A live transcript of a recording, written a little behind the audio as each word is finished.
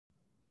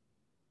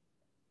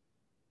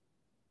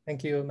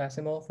Thank you,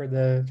 Massimo, for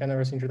the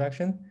generous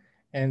introduction.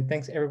 And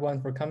thanks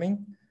everyone for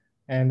coming.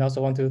 And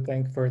also want to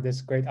thank for this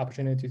great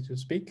opportunity to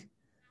speak.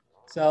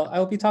 So I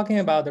will be talking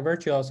about the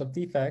virtues of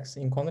defects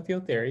in quantum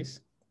field theories.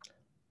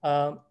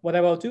 What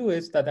I will do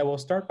is that I will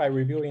start by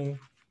reviewing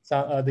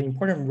the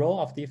important role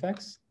of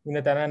defects in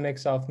the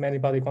dynamics of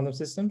many-body quantum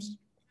systems.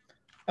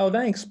 I will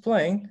then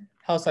explain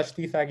how such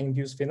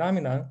defect-induced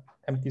phenomena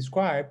can be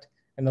described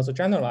and also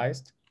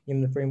generalized in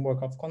the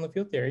framework of quantum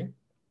field theory.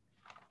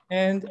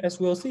 And as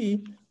we'll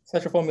see,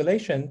 such a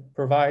formulation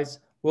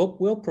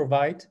will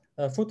provide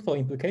fruitful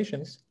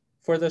implications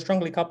for the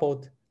strongly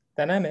coupled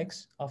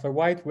dynamics of a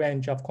wide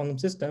range of quantum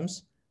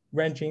systems,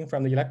 ranging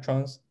from the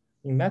electrons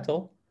in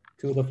metal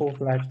to the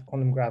full-fledged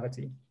quantum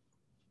gravity.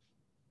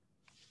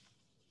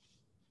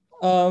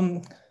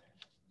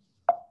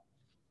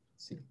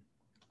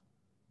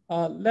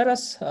 Let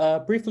us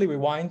briefly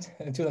rewind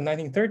to the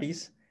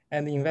 1930s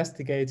and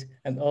investigate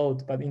an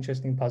old but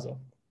interesting puzzle.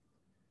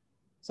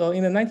 So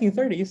in the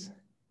 1930s,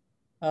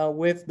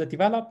 with the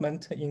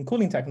development in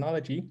cooling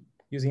technology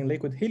using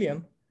liquid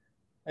helium,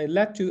 it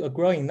led to a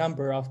growing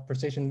number of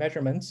precision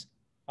measurements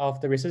of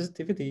the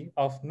resistivity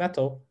of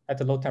metal at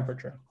a low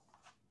temperature.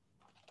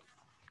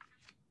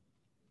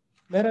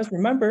 Let us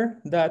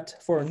remember that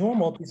for a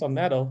normal piece of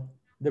metal,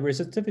 the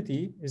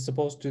resistivity is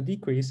supposed to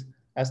decrease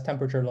as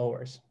temperature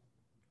lowers.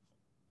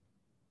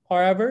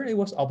 However, it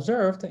was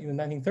observed in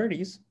the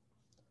 1930s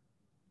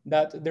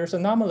that there's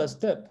an anomalous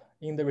dip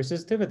in the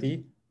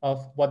resistivity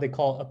of what they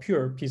call a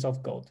pure piece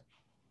of gold.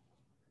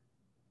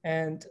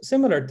 And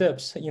similar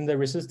dips in the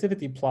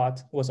resistivity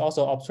plot was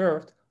also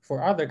observed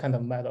for other kind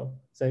of metal,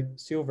 say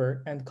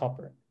silver and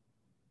copper.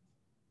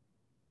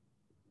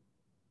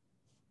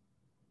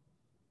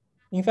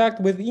 In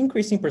fact, with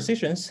increasing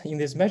precisions in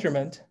this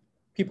measurement,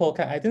 people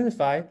can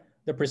identify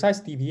the precise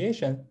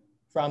deviation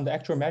from the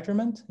actual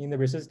measurement in the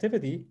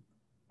resistivity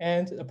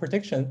and a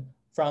prediction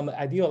from an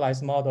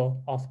idealized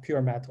model of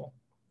pure metal.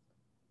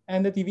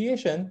 And the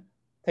deviation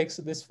takes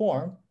this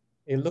form.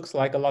 It looks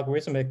like a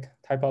logarithmic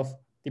type of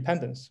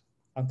dependence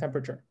on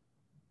temperature.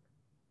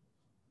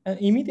 An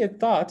immediate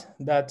thought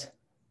that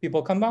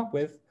people come up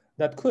with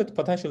that could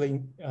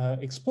potentially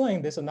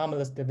explain this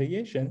anomalous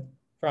deviation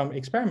from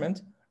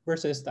experiment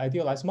versus the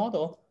idealized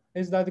model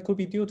is that it could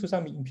be due to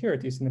some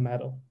impurities in the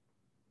metal.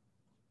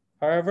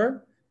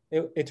 However,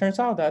 it turns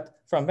out that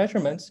from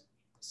measurements,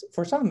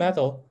 for some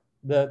metal,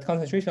 the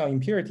concentration of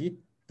impurity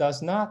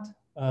does not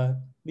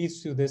lead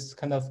to this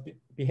kind of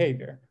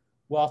behavior.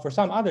 While for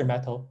some other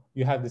metal,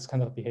 you have this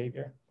kind of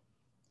behavior.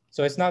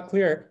 So it's not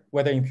clear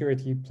whether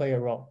impurity play a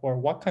role or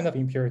what kind of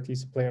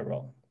impurities play a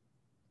role.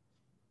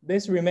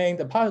 This remained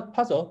a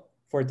puzzle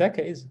for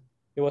decades.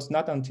 It was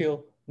not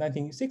until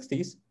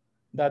 1960s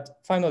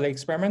that finally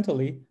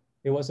experimentally,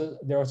 there was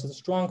a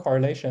strong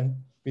correlation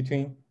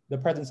between the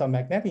presence of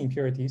magnetic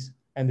impurities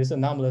and this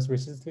anomalous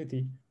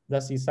resistivity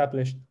thus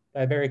established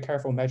by very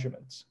careful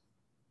measurements.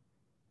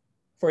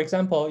 For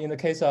example, in the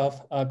case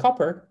of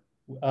copper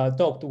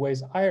doped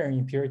with iron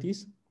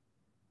impurities,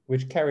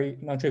 which carry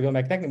non-trivial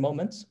magnetic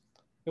moments,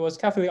 it was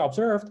carefully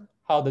observed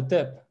how the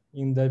dip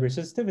in the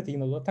resistivity in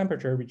the low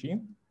temperature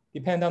regime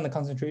depend on the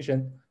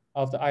concentration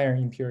of the iron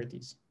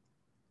impurities.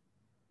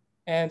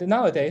 And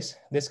nowadays,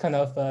 this kind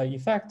of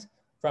effect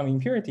from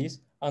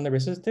impurities on the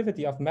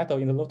resistivity of metal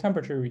in the low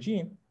temperature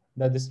regime,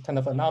 that this kind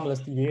of anomalous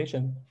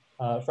deviation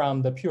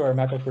from the pure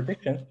metal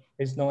prediction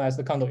is known as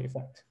the Kondo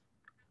effect.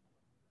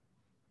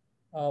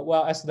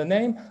 Well, as the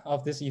name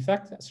of this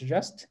effect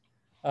suggests,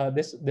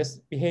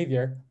 this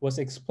behavior was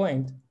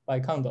explained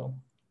by Kondo.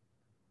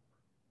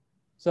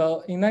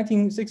 So in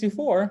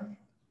 1964,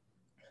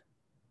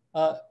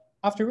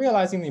 after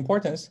realizing the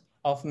importance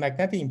of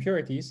magnetic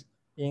impurities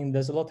in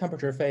this low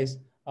temperature phase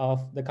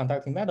of the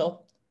conducting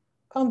metal,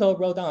 Kondo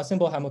wrote down a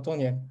simple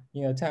Hamiltonian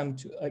in an attempt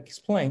to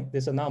explain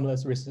this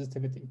anomalous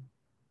resistivity.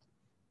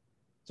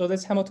 So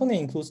this Hamiltonian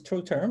includes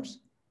two terms.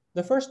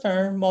 The first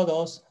term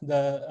models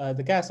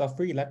the gas of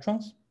free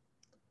electrons.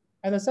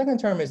 And the second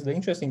term is the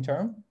interesting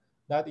term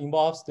that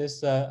involves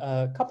this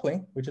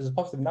coupling, which is a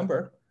positive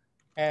number.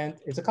 And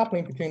it's a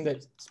coupling between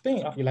the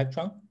spin of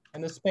electron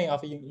and the spin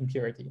of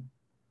impurity.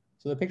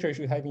 So the picture you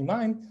should have in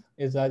mind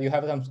is that you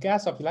have some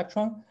gas of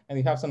electron and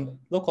you have some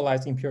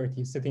localized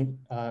impurity sitting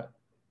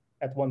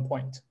at one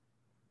point.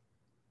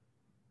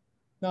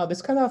 Now,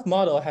 this kind of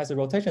model has a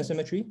rotation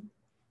symmetry.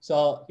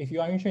 So if you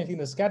are interested in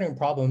the scattering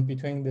problem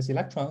between these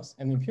electrons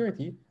and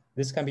impurity,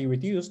 this can be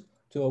reduced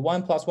to a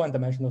 1+1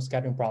 dimensional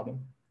scattering problem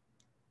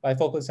by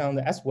focusing on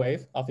the S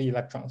wave of the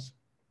electrons,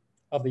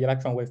 of the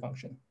electron wave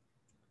function.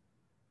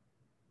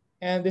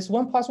 And this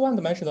 1+1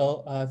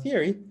 dimensional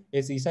theory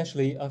is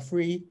essentially a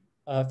free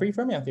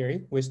fermion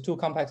theory with two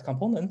complex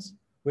components,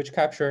 which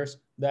captures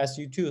the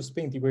SU2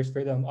 spin degrees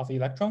freedom of the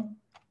electron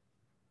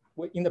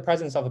in the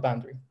presence of a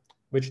boundary,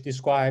 which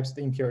describes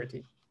the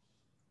impurity.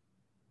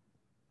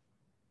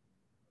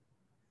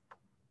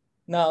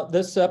 Now,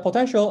 this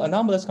potential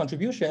anomalous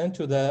contribution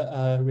to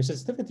the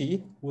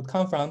resistivity would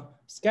come from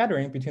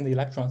scattering between the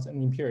electrons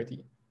and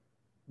impurity,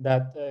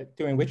 that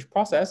during which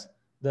process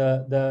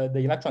the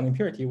electron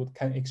impurity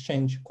can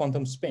exchange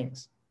quantum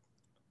spins.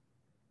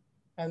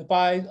 And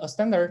by a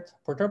standard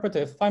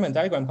perturbative Feynman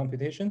diagram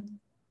computation,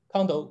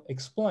 Kondo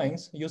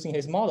explains, using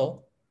his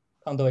model,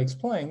 Kondo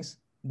explains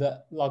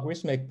the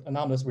logarithmic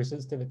anomalous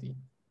resistivity.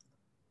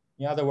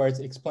 In other words,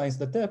 explains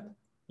the dip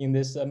in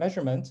this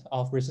measurement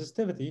of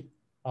resistivity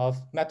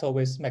of metal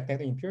with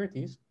magnetic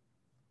impurities.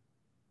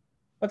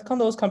 But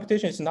Kondo's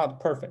computation is not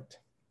perfect.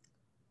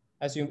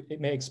 As you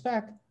may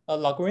expect, a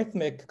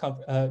logarithmic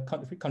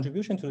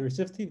contribution to the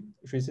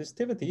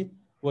resistivity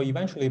will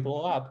eventually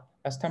blow up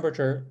as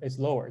temperature is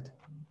lowered.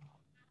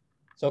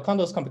 So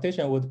Kondo's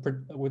computation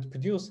would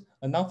produce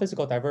a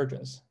non-physical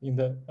divergence in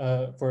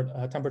the for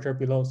temperature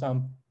below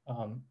some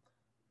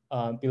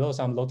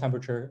low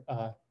temperature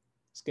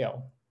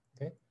scale,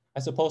 okay,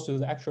 as opposed to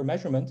the actual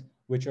measurement,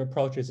 which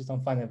approaches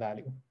some finite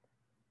value.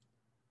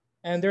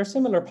 And there are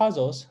similar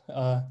puzzles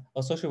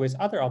associated with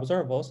other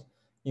observables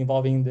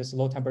involving this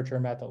low temperature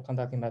metal,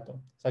 conducting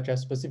metal, such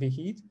as specific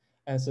heat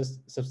and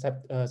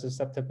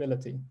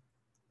susceptibility.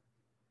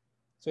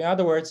 So in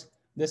other words,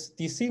 this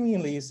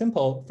deceivingly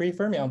simple free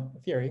fermion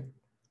theory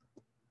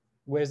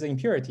with the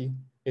impurity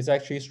is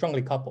actually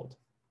strongly coupled.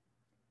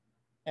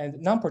 And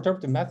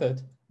non-perturbative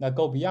method that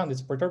go beyond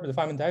this perturbative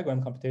Feynman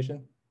diagram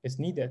computation is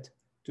needed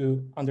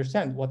to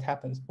understand what's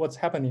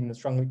happening in the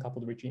strongly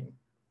coupled regime.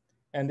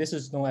 And this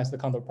is known as the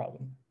Kondo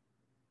problem.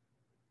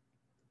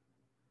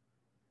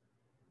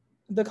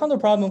 The Kondo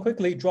problem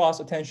quickly draws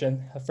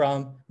attention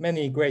from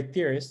many great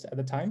theorists at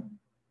the time,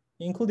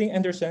 including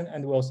Anderson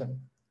and Wilson.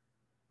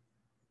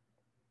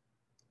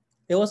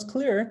 It was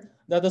clear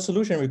that the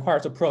solution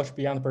requires approach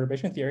beyond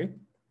perturbation theory,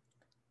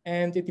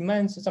 and it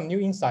demands some new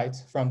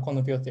insights from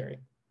quantum field theory.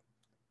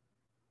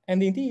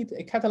 And indeed,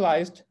 it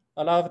catalyzed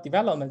a lot of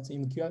developments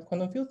in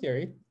quantum field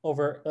theory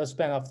over a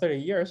span of 30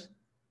 years,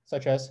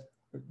 such as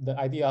the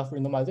idea of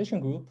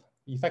renormalization group,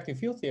 effective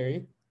field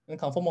theory, and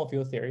conformal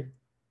field theory,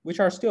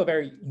 which are still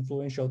very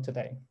influential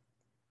today.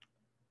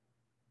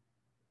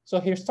 So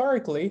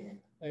historically,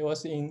 it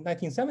was in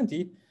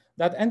 1970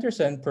 that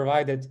Anderson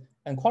provided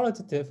a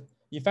qualitative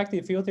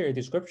effective field theory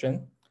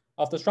description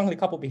of the strongly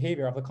coupled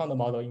behavior of the Kondo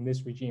model in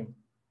this regime.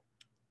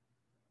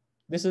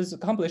 This is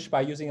accomplished by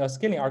using a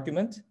scaling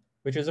argument,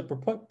 which is a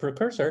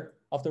precursor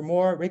of the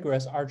more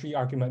rigorous RG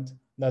argument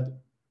that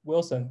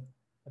Wilson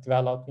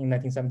developed in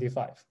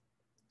 1975.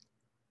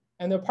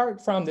 And apart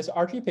from this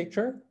RG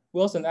picture,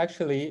 Wilson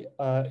actually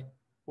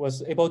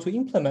was able to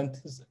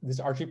implement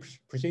this RG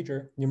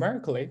procedure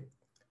numerically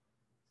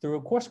through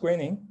coarse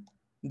graining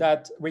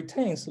that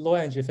retains low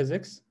energy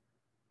physics,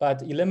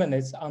 but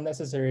eliminates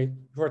unnecessary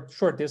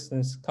short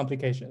distance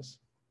complications.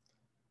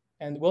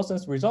 And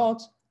Wilson's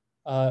results,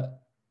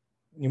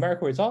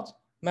 numerical results,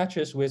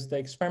 matches with the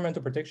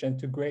experimental prediction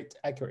to great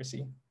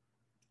accuracy.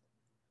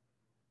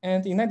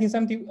 And in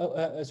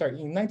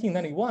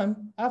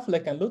 1991,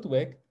 Affleck and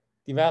Ludwig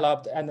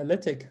developed an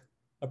analytic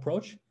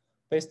approach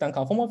based on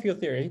conformal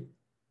field theory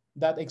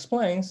that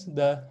explains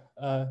the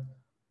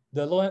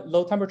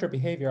low temperature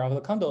behavior of the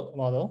Kondo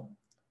model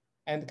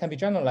and can be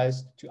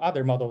generalized to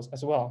other models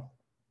as well.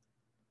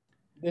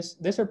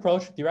 This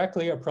approach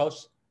directly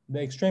approaches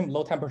the extreme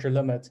low temperature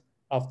limit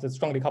of the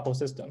strongly coupled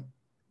system.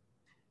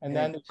 And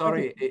then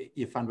sorry,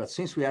 Yifan, but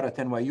since we are at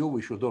NYU,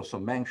 we should also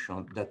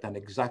mention that an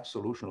exact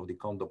solution of the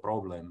Kondo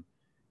problem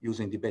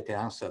using the Bethe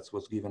ansatz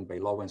was given by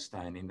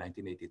Lowenstein in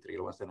 1983,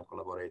 Lowenstein and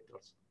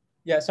collaborators.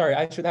 Yeah, sorry,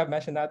 I should have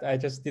mentioned that. I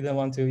just didn't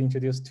want to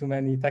introduce too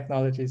many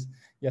technologies.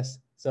 Yes,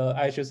 so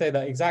I should say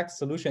the exact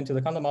solution to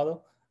the Kondo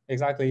model,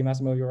 exactly,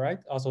 Massimo, you're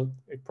right, also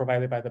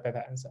provided by the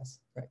Bethe ansatz,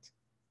 right?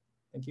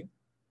 Thank you.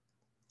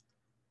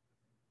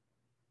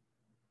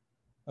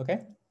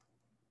 Okay.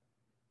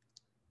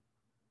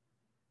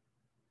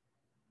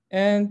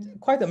 And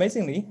quite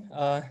amazingly,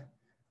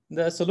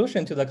 the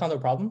solution to the Kondo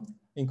problem,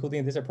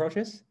 including these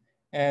approaches,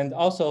 and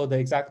also the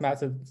exact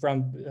method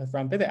from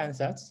Bethe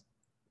ansatz,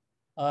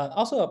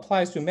 also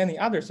applies to many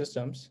other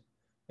systems.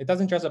 It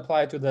doesn't just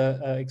apply to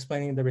the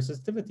explaining the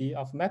resistivity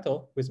of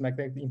metal with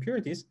magnetic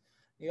impurities.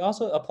 It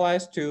also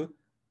applies to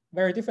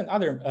very different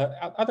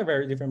other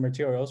very different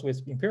materials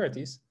with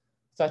impurities,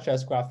 such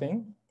as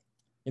graphene.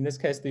 In this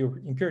case, the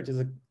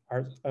impurities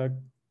are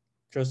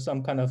just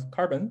some kind of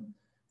carbon,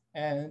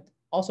 and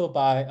also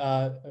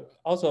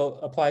also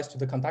applies to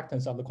the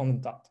conductance of the quantum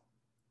dot.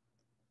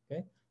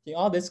 Okay, in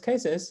all these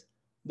cases,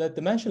 the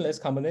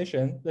dimensionless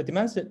combination, the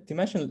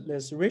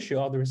dimensionless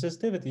ratio of the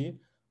resistivity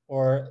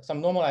or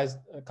some normalized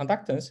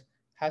conductance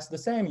has the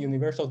same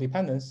universal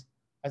dependence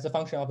as a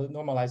function of the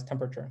normalized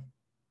temperature.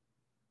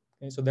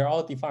 Okay, so they're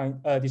all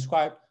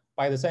described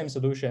by the same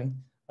solution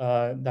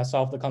that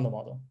solved the Kondo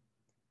model.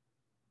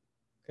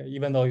 Okay,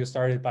 even though you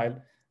started by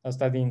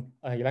studying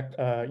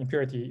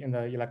impurity in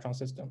the electron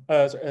system,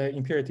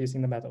 impurities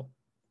in the metal.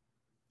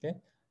 Okay,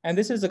 and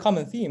this is a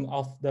common theme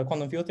of the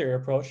quantum field theory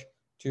approach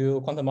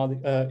to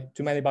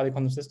many-body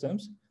quantum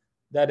systems.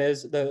 That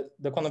is, the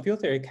quantum field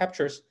theory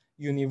captures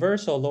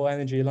universal low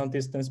energy, long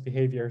distance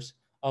behaviors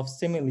of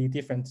seemingly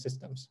different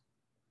systems.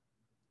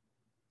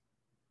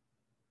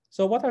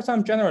 So what are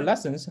some general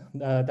lessons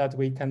that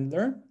we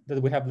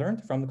have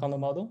learned from the Kondo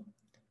model?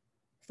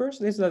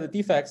 First is that the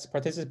defects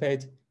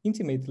participate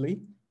intimately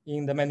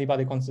in the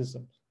many-body quantum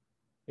systems.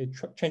 It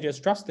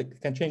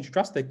can change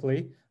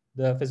drastically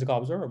the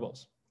physical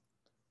observables.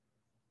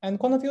 And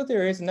quantum field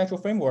theory is a natural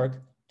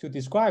framework to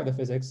describe the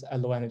physics at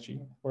low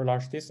energy or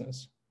large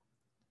distance.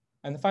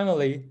 And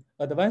finally,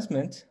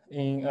 advancement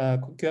in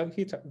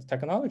QFT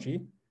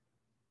technology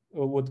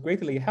would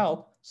greatly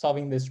help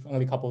solving these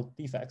strongly coupled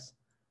defects.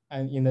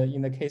 And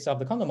in the case of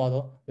the Kondo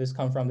model, this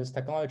comes from this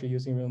technology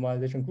using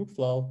renormalization group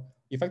flow,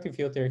 effective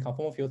field theory,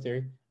 conformal field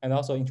theory, and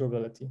also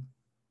interoperability.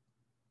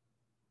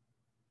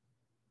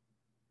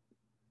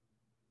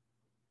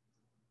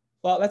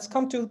 Well, let's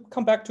come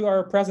back to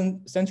our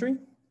present century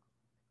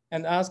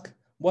and ask,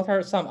 what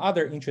are some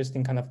other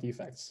interesting kind of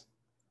defects?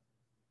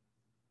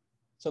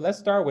 So let's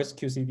start with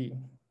QCD.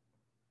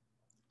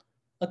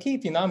 A key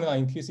phenomenon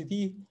in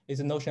QCD is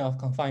the notion of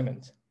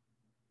confinement.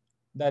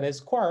 That is,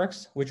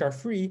 quarks, which are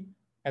free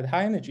at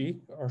high energy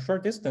or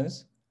short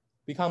distance,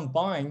 become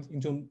bound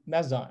into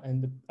meson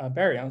and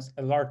baryons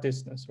at large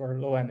distance or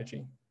low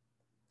energy.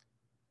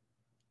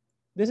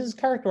 This is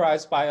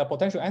characterized by a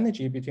potential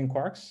energy between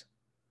quarks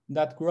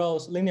that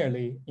grows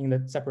linearly in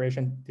the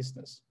separation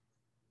distance.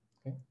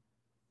 Okay.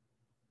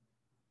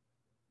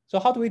 So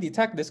how do we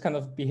detect this kind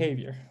of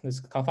behavior,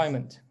 this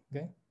confinement?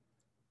 Okay.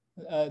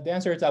 The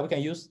answer is that we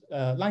can use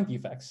line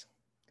defects.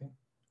 Okay.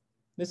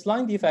 These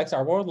line defects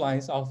are world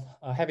lines of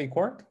a heavy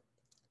quark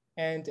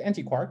and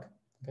anti-quark,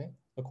 okay,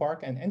 a quark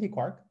and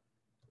anti-quark.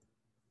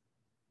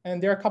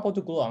 And they're coupled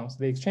to gluons.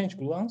 They exchange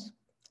gluons.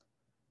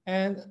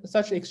 And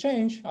such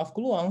exchange of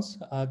gluons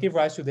give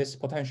rise to this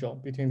potential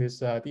between these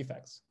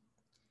defects.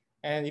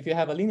 And if you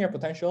have a linear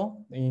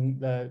potential in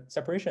the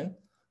separation,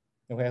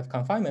 then we have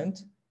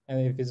confinement. And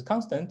if it's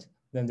constant,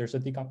 then there's a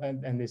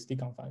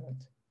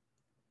deconfinement.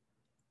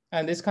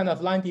 And this kind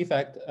of line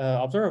defect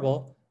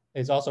observable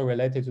is also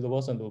related to the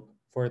Wilson loop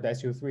for the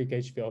SU3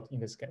 gauge field in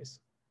this case.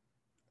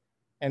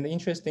 And the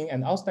interesting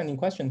and outstanding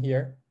question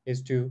here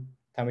is to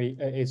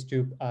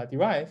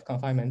derive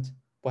confinement,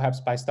 perhaps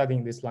by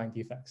studying these line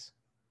defects.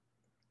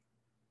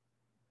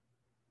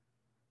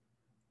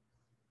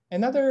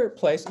 Another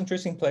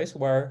interesting place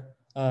where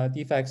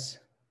defects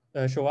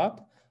show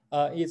up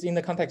is in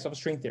the context of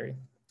string theory.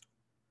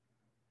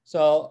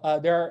 So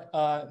there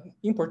are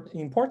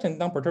important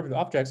nonperturbative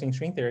objects in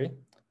string theory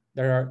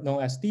that are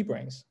known as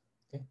D-branes.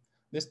 Okay?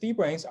 These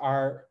D-branes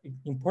are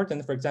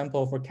important, for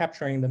example, for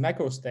capturing the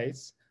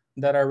macrostates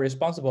that are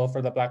responsible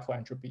for the black hole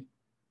entropy.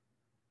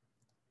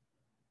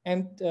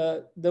 And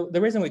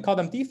the reason we call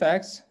them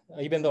defects,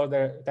 even though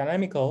they're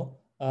dynamical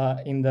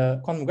in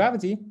the quantum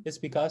gravity, is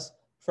because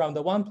from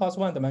the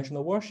 1+1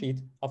 dimensional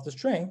worldsheet of the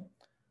string,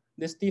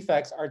 these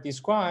defects are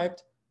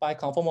described by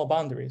conformal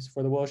boundaries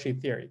for the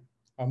worldsheet theory,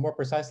 or more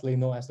precisely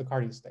known as the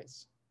Carty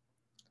states.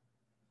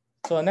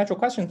 So a natural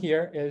question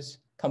here is,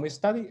 can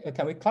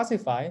we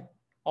classify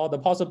all the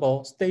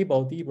possible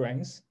stable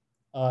D-branes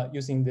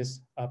using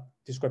this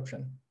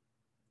description?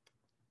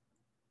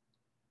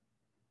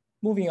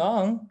 Moving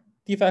on,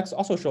 defects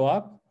also show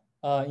up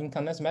in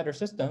condensed matter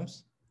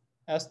systems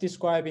as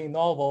describing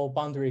novel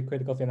boundary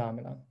critical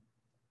phenomena.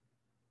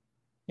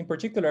 In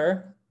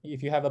particular,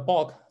 if you have a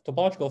bulk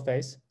topological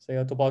phase, say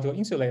a topological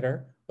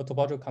insulator or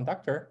topological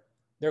conductor,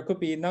 there could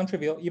be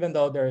non-trivial, even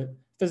though their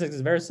physics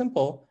is very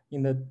simple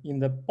in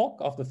the bulk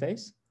of the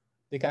phase,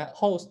 they can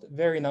host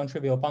very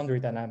non-trivial boundary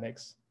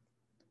dynamics.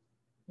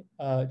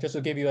 Just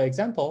to give you an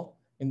example,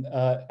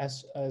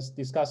 as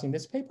discussed in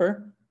this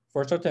paper,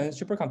 for a certain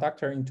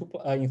superconductor in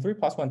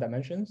 3+1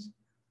 dimensions,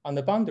 on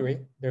the boundary,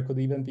 there could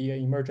even be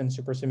an emergent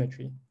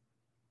supersymmetry.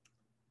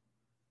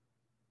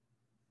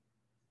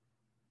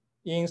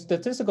 In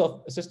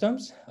statistical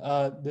systems,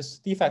 this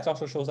defect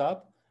also shows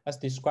up as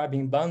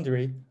describing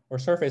boundary or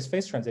surface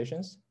phase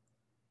transitions.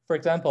 For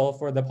example,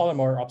 for the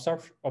polymer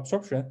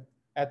absorption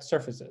at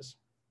surfaces.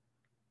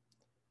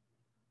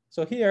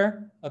 So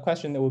here, a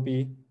question that would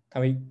be,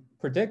 can we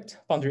predict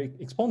boundary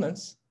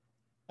exponents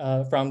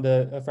from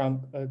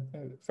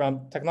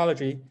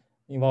technology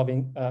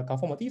involving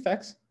conformal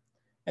defects,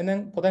 and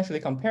then potentially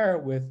compare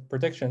with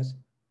predictions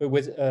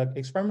with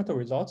experimental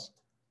results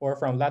or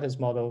from lattice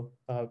model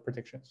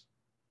predictions.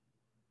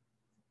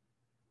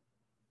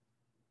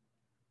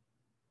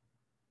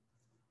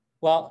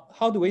 Well,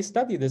 how do we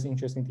study these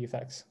interesting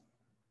defects?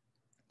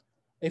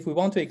 If we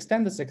want to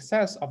extend the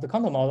success of the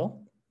Kondo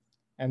model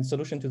and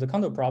solution to the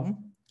Kondo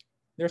problem,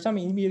 there are some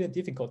immediate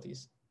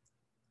difficulties.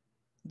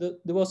 The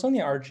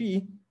Wilsonian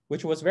RG,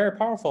 which was very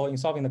powerful in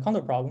solving the Kondo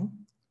problem,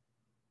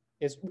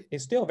 is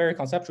still very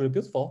conceptually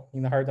beautiful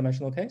in the higher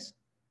dimensional case,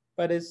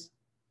 but is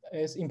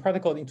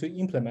impractical to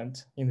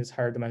implement in these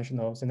higher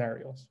dimensional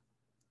scenarios.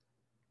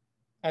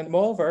 And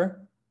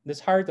moreover, these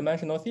higher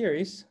dimensional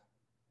theories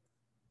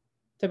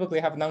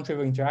typically have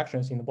non-trivial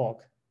interactions in the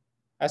bulk,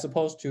 as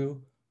opposed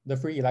to the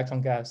free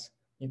electron gas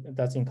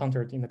that's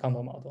encountered in the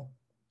Kondo model.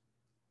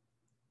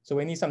 So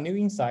we need some new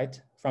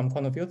insight from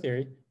quantum field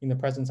theory in the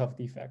presence of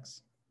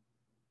defects.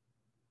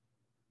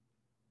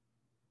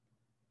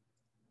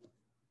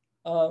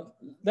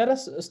 Let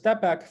us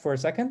step back for a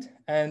second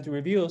and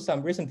review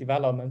some recent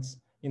developments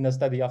in the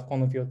study of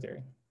quantum field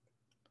theory.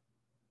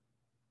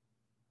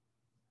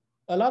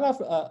 A lot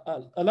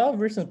of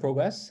recent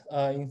progress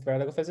in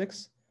theoretical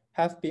physics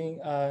have been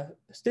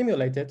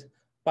stimulated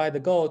by the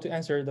goal to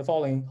answer the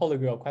following holy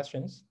grail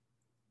questions.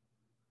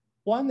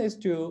 One is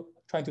to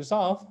try to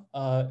solve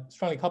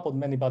strongly coupled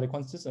many-body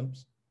quantum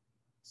systems,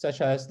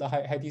 such as the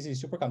high density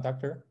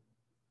superconductor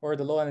or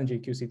the low energy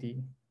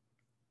QCD.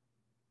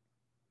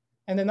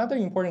 And another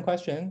important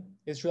question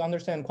is to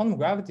understand quantum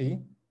gravity,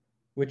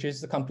 which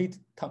is the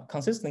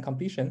consistent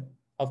completion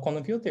of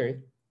quantum field theory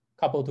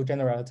coupled to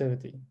general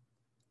relativity.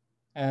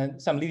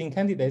 And some leading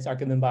candidates are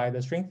given by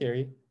the string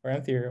theory or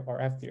M theory or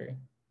F theory.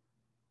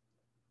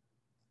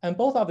 And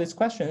both of these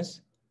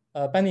questions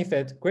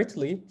benefit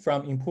greatly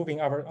from improving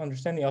our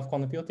understanding of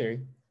quantum field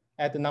theory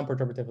at the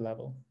nonperturbative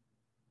level.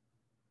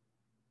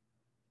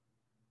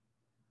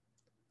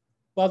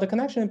 While the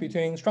connection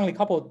between strongly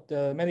coupled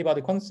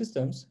many-body quantum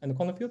systems and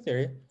quantum field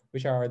theory,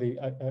 which I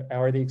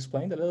already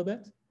explained a little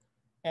bit,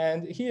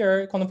 and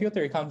here quantum field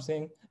theory comes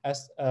in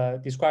as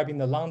describing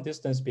the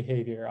long-distance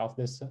behavior of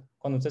these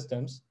quantum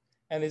systems,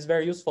 and is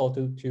very useful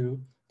to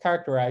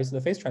characterize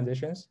the phase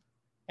transitions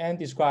and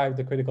describe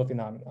the critical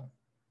phenomena.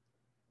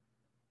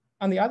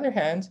 On the other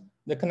hand,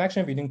 the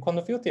connection between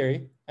quantum field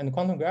theory and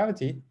quantum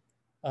gravity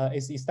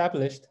is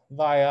established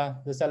via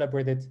the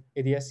celebrated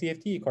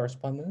ADS-CFT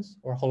correspondence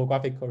or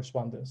holographic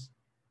correspondence.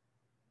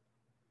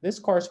 This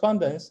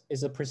correspondence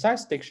is a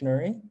precise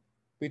dictionary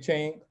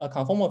between a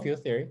conformal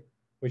field theory,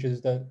 which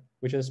is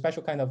a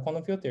special kind of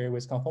quantum field theory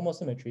with conformal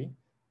symmetry,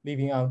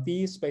 living on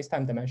these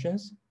space-time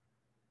dimensions,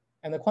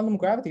 and the quantum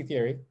gravity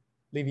theory,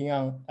 living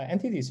on an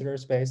entity-scalar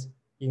space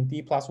in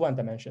D+1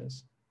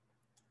 dimensions.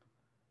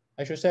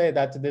 I should say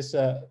that this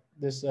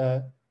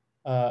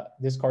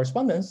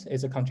correspondence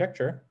is a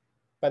conjecture,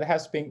 but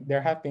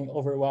there have been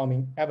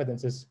overwhelming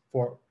evidences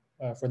for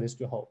this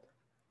to hold.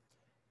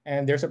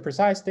 And there's a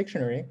precise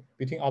dictionary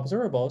between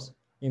observables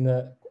in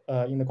the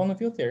quantum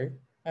field theory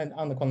and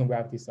on the quantum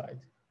gravity side.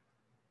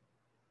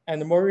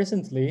 And more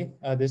recently,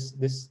 this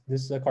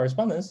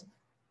correspondence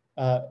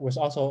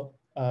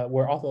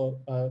were also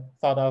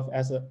thought of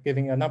as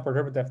giving a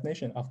nonperturbative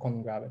definition of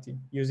quantum gravity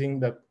using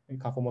the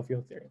conformal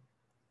field theory.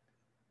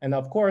 And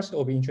of course, it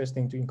will be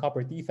interesting to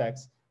incorporate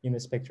defects in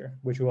this picture,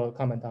 which we will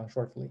comment on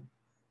shortly.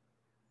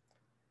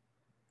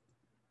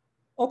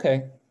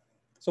 Okay,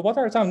 so what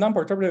are some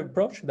nonperturbative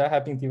approaches that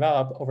have been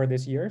developed over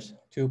these years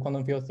to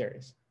quantum field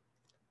theories?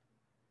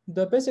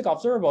 The basic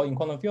observable in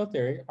quantum field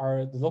theory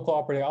are the local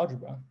operator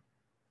algebra,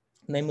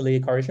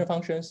 namely correlation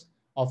functions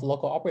of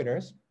local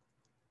operators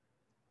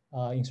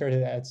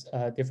inserted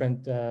at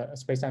different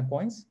space-time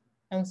points,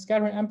 and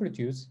scattering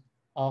amplitudes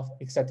of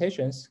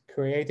excitations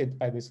created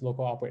by these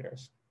local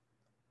operators.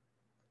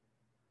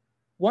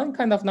 One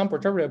kind of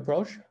nonperturbative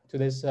approach to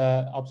these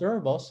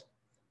observables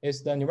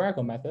is the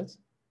numerical methods,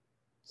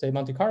 say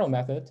Monte Carlo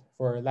method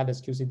for lattice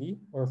QCD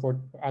or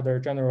for other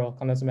general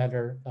condensed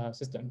matter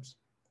systems.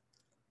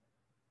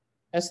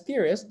 As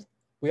theorists,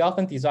 we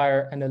often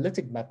desire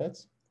analytic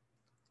methods,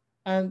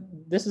 and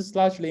this is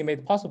largely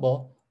made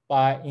possible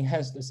by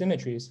enhanced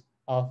symmetries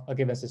of a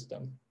given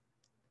system.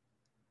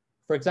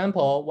 For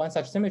example, one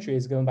such symmetry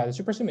is given by the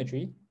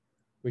supersymmetry,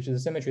 which is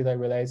a symmetry that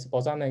relates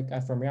bosonic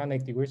and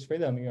fermionic degrees of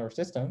freedom in your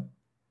system.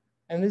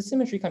 And this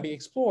symmetry can be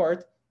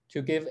explored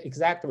to give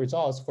exact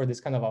results for this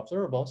kind of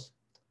observables,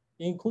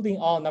 including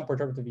all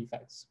nonperturbative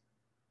effects.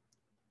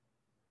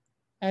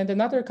 And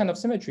another kind of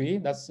symmetry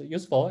that's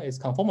useful is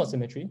conformal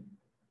symmetry,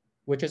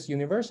 which is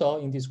universal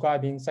in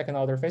describing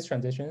second-order phase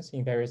transitions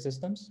in various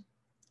systems.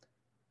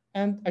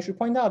 And I should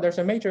point out there's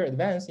a major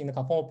advance in the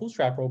conformal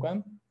bootstrap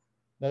program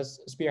that's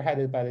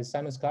spearheaded by the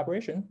Simons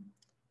collaboration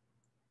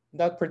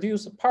that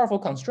produce powerful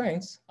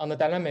constraints on the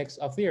dynamics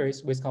of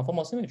theories with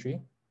conformal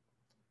symmetry,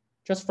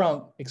 just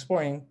from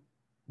exploring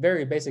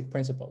very basic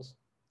principles.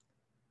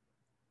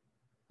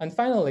 And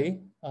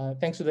finally,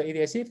 thanks to the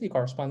ADS-CFT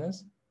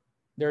correspondence,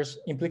 there's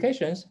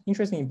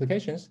interesting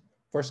implications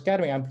for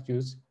scattering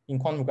amplitudes in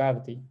quantum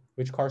gravity,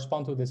 which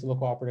correspond to these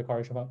local operator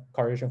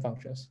correlation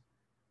functions.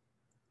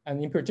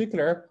 And in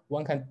particular,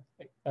 one can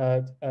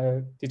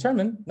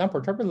determine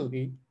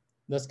nonperturbatively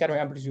the scattering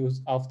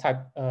amplitudes of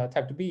type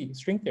 2B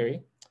string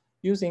theory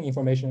using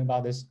information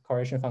about these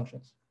correlation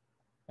functions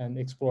and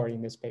explored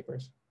in these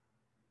papers.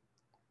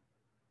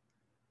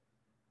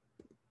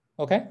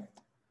 Okay,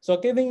 so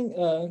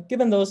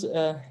given those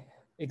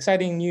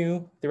exciting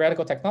new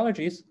theoretical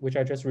technologies, which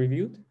I just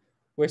reviewed,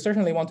 we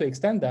certainly want to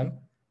extend them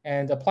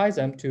and apply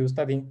them to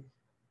studying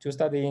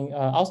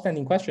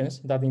outstanding questions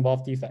that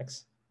involve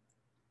defects.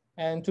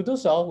 And to do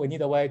so, we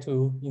need a way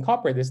to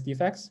incorporate these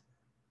defects.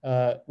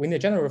 We need a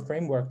general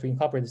framework to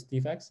incorporate these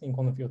defects in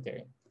quantum field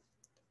theory.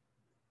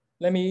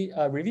 Let me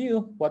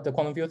review what the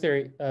quantum field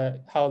theory,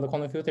 how the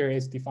quantum field theory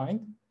is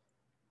defined.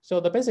 So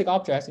the basic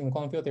objects in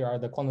quantum field theory are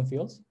the quantum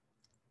fields.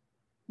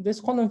 These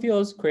quantum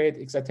fields create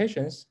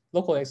excitations,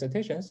 local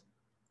excitations,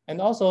 and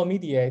also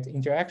mediate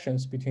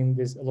interactions between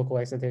these local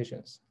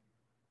excitations.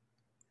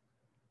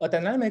 A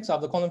dynamics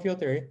of the quantum field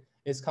theory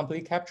is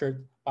completely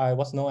captured by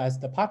what's known as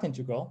the path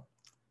integral,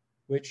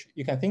 which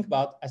you can think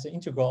about as an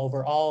integral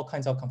over all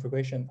kinds of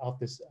configuration of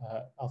this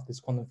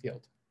quantum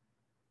field.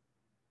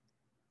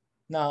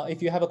 Now,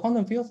 if you have a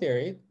quantum field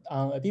theory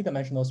on a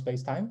d-dimensional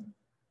spacetime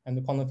and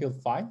the quantum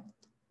field phi,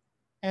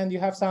 and you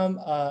have some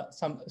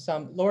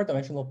lower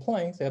dimensional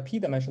plane, say a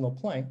p-dimensional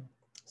plane,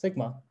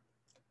 sigma,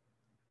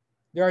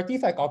 there are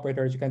defect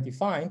operators you can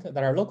define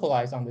that are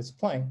localized on this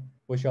plane,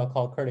 which I'll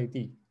call curly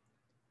D.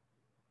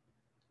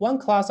 One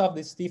class of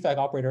these defect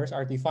operators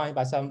are defined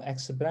by some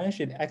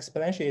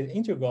exponentiated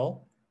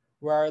integral,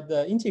 where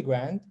the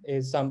integrand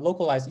is some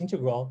localized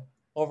integral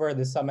over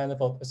this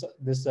submanifold,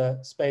 this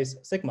space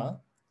sigma,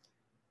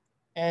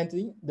 and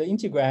the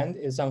integrand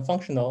is some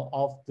functional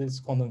of this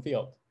quantum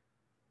field.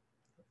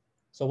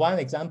 So one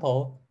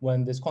example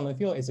when this quantum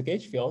field is a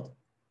gauge field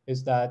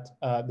is that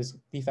this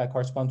defect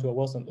corresponds to a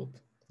Wilson loop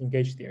in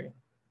gauge theory.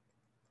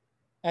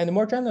 And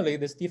more generally,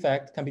 this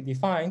defect can be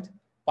defined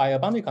by a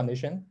boundary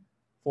condition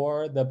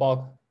for the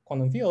bulk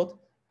quantum field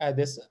at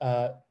this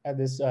lower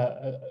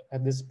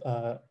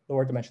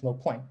dimensional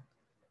plane,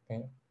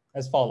 okay,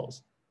 as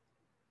follows.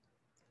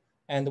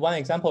 And one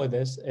example of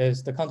this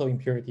is the Kondo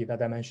impurity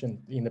that I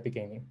mentioned in the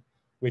beginning,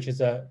 which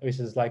is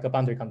like a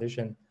boundary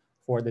condition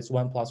for this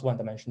 1+1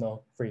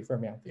 dimensional free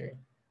fermion theory.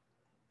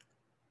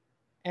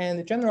 And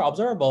the general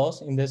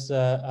observables in this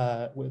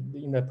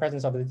in the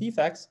presence of the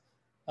defects,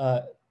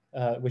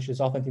 which is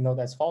often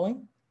denoted as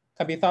following,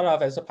 can be thought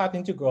of as a path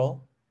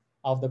integral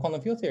of the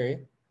quantum field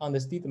theory on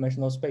this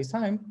d-dimensional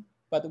space-time,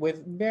 but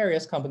with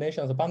various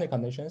combinations of boundary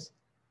conditions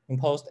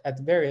imposed at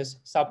various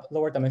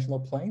lower dimensional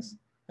planes,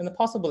 and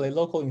possibly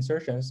local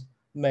insertions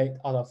made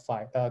out of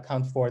phi that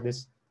account for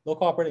this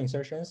local operator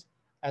insertions,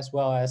 as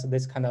well as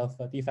this kind of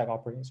defect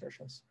operator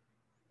insertions.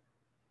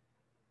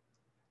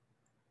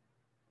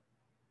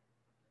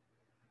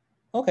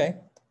 Okay,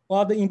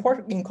 well, the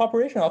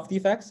incorporation of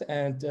defects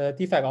and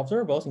defect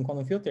observables in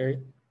quantum field theory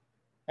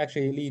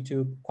actually lead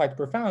to quite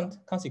profound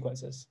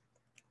consequences.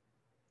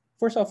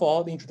 First of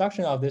all, the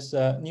introduction of this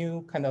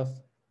new kind of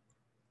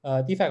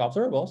defect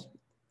observables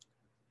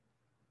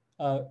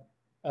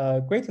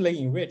greatly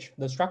enrich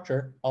the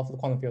structure of the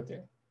quantum field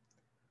theory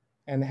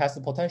and has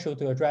the potential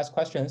to address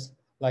questions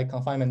like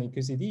confinement in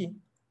QCD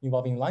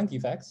involving line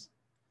defects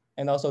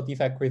and also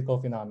defect critical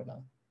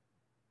phenomena.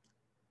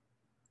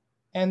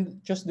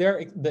 And just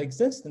the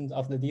existence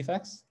of the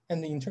defects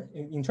and the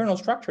internal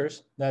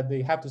structures that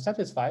they have to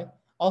satisfy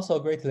also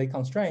greatly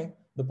constrain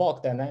the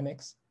bulk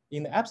dynamics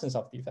in the absence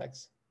of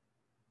defects.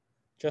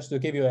 Just to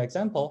give you an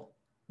example,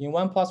 in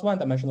 1+1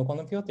 dimensional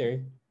quantum field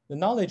theory, the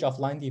knowledge of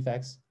line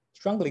defects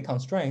strongly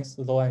constrains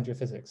the low energy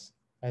physics,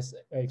 as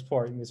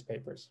explored in these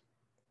papers.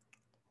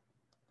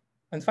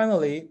 And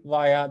finally,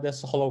 via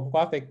this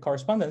holographic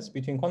correspondence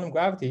between quantum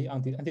gravity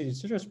on the entity de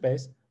Sitter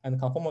space and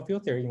conformal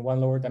field theory in one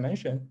lower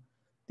dimension,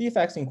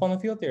 defects in quantum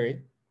field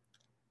theory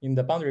in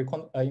the boundary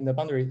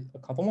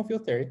conformal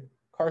field theory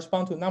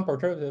correspond to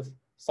nonperturbative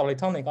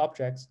solitonic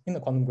objects in the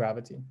quantum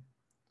gravity,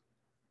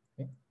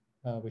 okay,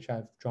 which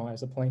I've drawn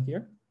as a plane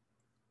here.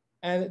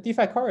 And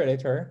defect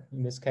correlator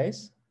in this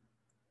case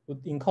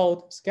would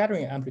encode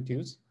scattering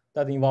amplitudes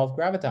that involve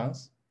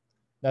gravitons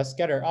that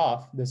scatter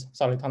off these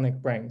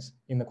solitonic branes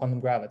in the quantum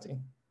gravity.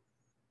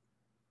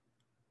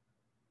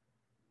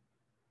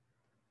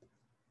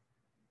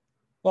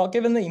 Well,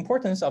 given the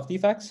importance of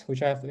defects,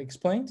 which I have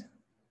explained,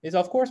 it's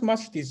of course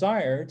much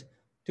desired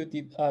to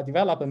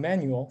develop a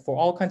manual for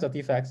all kinds of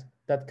defects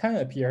that can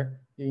appear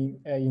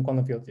in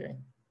quantum field theory.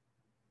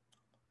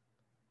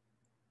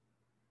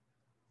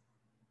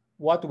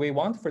 What do we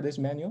want for this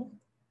manual?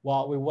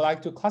 Well, we would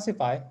like to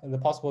classify the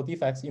possible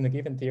defects in a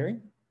given theory.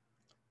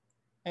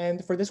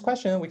 And for this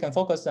question, we can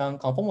focus on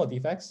conformal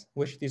defects,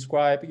 which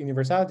describe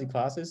universality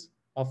classes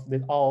of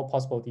all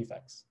possible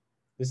defects.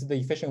 This is the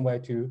efficient way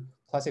to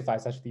classify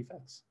such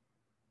defects.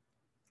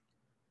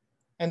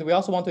 And we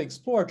also want to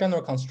explore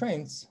general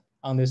constraints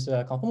on these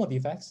conformal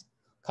defects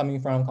coming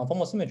from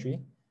conformal symmetry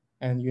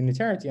and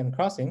unitarity and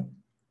crossing.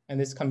 And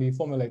this can be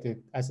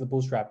formulated as the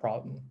bootstrap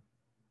problem.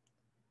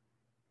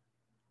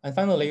 And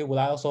finally, we'd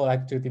also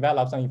like to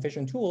develop some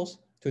efficient tools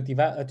to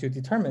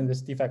determine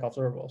this defect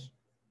observables.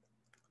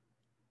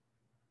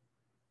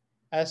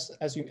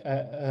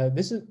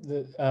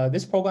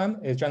 This program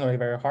is generally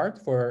very hard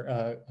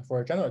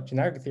for general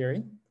generic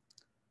theory.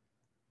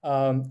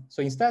 So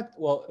instead,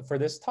 well, for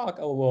this talk,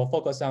 we'll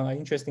focus on an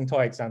interesting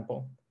toy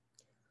example.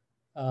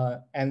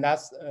 And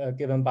that's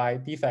given by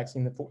defects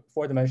in the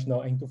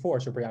four-dimensional into four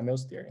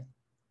super-Yang-Mills theory.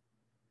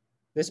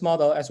 This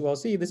model, as we'll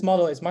see, this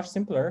model is much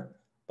simpler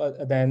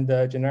than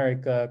the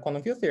generic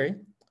quantum field theory,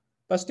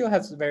 but still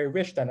has very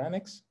rich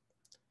dynamics.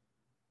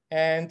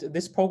 And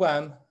this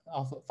program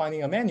of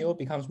finding a manual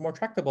becomes more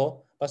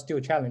tractable, but still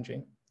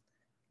challenging.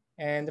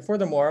 And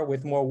furthermore,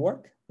 with more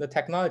work, the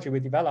technology we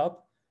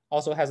develop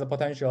also has a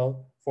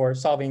potential for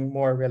solving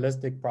more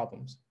realistic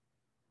problems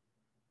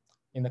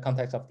in the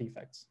context of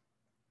defects.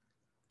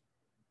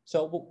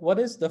 So what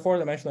is the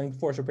four-dimensional into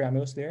four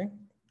super-Yang-Mills theory?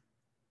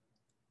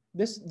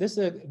 This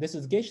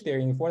is gauge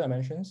theory in 4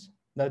 dimensions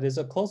that is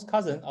a close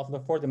cousin of the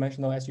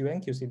 4-dimensional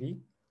SUN QCD,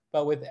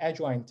 but with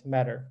adjoint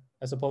matter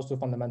as opposed to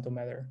fundamental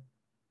matter.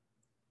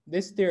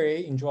 This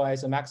theory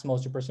enjoys a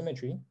maximal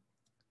supersymmetry,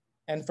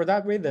 and for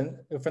that reason,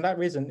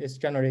 it's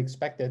generally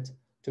expected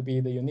to be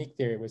the unique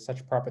theory with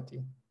such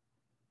property.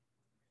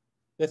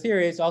 The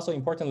theory is also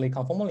importantly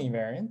conformally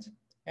invariant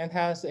and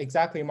has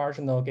exactly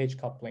marginal gauge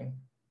coupling.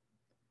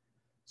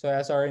 So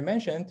as already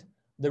mentioned,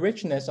 the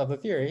richness of the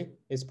theory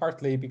is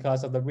partly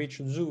because of the rich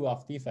zoo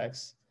of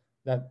defects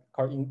that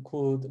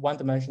include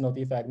one-dimensional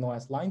defect known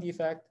as line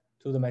defect,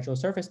 two-dimensional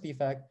surface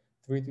defect,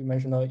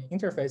 three-dimensional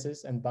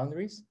interfaces and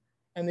boundaries,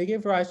 and they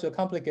give rise to a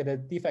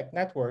complicated defect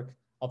network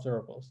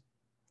observables.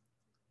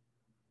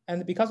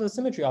 And because of the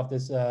symmetry of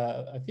this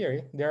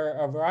theory, there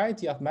are a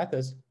variety of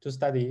methods to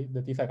study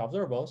the defect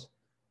observables,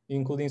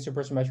 including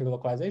supersymmetric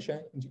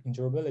localization,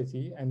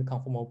 interoperability, and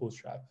conformal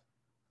bootstrap.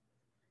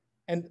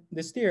 And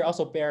this theory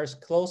also bears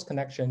close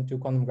connection to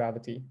quantum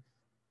gravity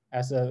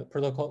as a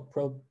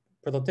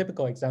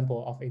prototypical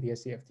example of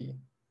ADS-CFT.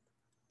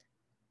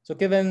 So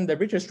given the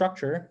richer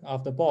structure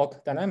of the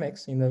bulk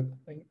dynamics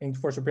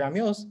for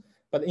superamials,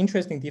 but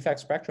interesting defect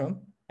spectrum,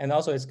 and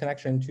also its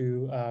connection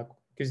to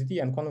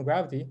QCD and quantum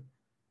gravity,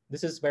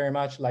 this is very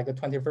much like a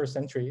 21st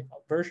century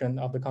version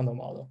of the Kondo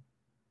model.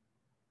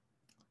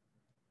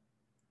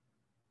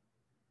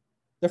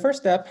 The first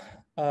step,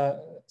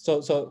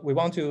 so we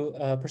want to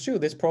pursue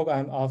this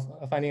program of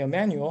finding a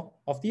manual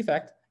of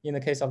defect in the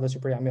case of the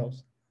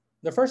superamials.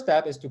 The first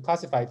step is to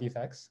classify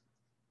defects.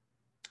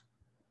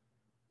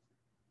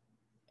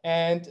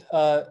 And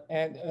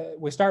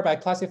we start by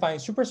classifying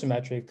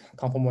supersymmetric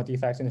conformal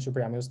defects in the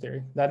superamials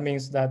theory. That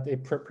means that they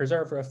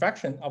preserve a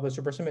fraction of the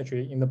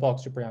supersymmetry in the bulk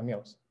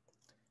superamials.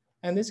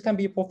 And this can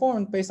be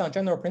performed based on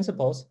general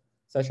principles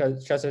such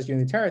as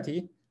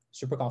unitarity,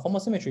 superconformal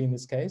symmetry in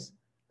this case,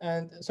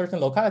 and certain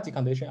locality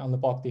condition on the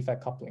bulk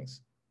defect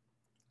couplings.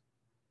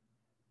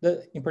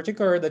 In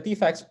particular, the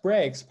defects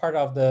breaks part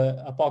of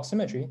the bulk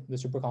symmetry, the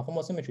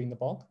superconformal symmetry in the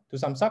bulk, to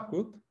some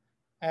subgroup.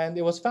 And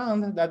it was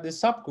found that this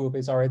subgroup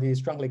is already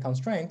strongly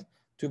constrained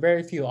to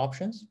very few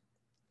options.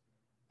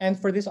 And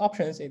for these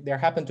options, there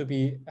happen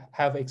to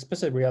have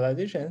explicit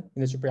realization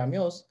in the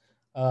superamials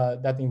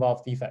that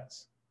involve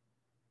defects.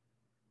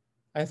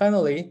 And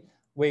finally,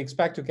 we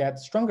expect to get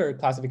stronger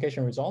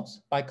classification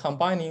results by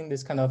combining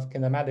this kind of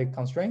kinematic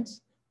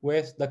constraints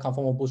with the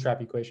conformal bootstrap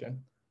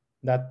equation.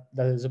 That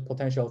is a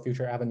potential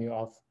future avenue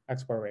of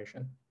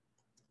exploration.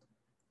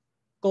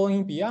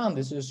 Going beyond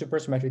these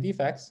supersymmetric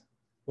defects,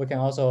 we can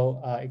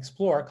also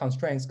explore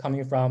constraints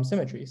coming from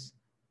symmetries.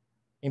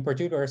 In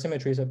particular,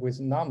 symmetries with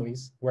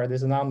anomalies, where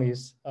these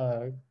anomalies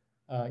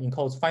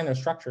encodes finer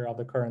structure of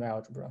the current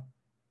algebra,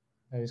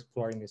 and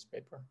explore in this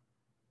paper.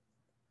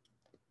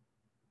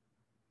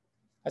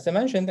 As I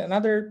mentioned,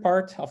 another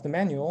part of the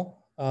manual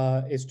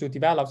is to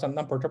develop some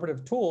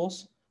nonperturbative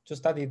tools to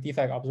study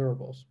defect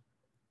observables.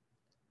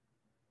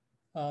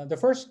 The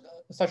first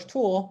such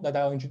tool that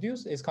I'll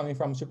introduce is coming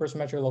from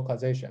supersymmetric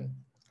localization.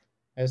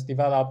 It's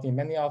developed in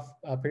many of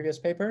previous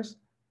papers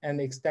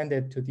and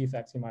extended to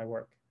defects in my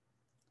work.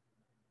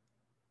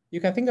 You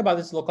can think about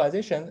this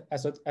localization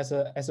as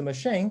a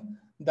machine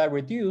that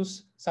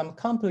reduces some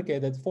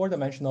complicated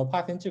 4-dimensional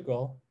path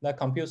integral that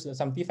computes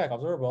some defect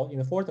observable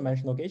in a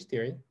 4-dimensional gauge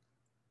theory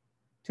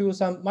to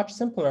some much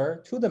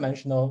simpler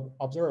 2-dimensional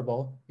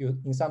observable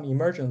in some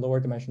emergent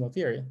lower dimensional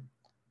theory.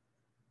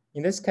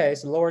 In this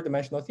case, lower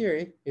dimensional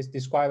theory is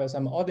described as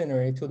some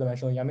ordinary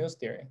 2-dimensional Yamil's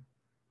theory.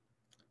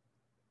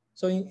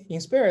 So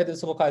in spirit,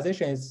 this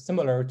localization is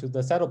similar to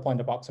the saddle point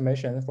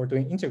approximation for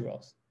doing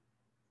integrals.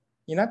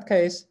 In that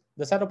case,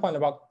 the saddle point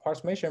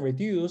approximation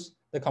reduces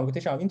the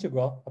computation of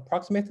integral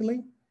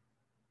approximately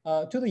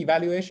to the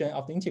evaluation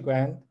of the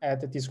integrand at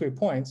the discrete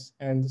points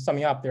and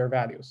summing up their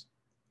values.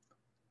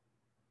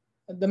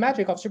 The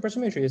magic of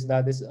supersymmetry is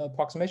that this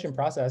approximation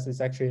process is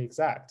actually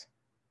exact.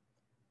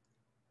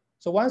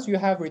 So once you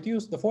have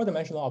reduced the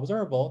 4-dimensional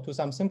observable to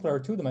some simpler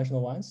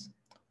 2-dimensional ones,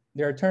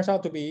 there turns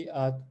out to be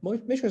a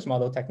matrix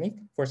model technique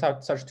for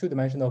such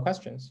 2-dimensional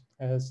questions,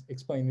 as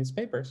explained in these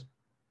papers.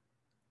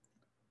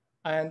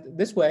 And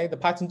this way, the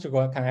path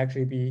integral can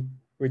actually be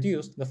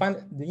reduced.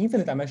 The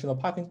infinite dimensional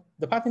path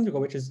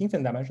integral, which is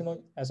infinite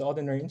dimensional as an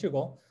ordinary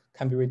integral,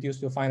 can be reduced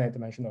to a finite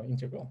dimensional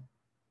integral.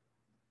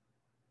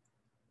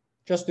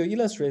 Just to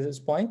illustrate this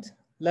point,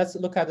 let's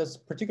look at this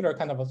particular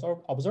kind of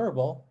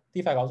observable,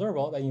 defect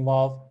observable that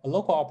involve a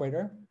local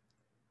operator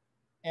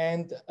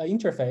and an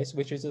interface,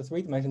 which is a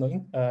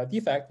 3-dimensional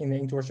defect in the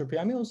integral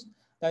superamials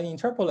that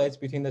interpolates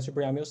between the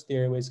superamials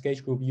theory with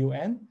gauge group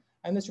UN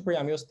and the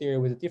superamials theory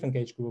with a different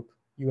gauge group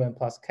UN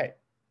plus K.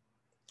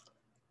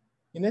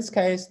 In this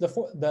case, the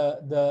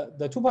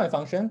 2-point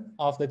function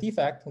of the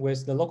defect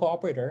with the local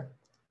operator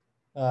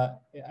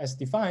as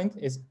defined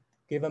is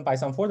given by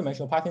some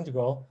 4-dimensional path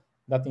integral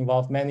that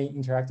involve many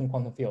interacting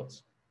quantum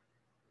fields.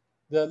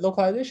 The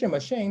localization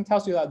machine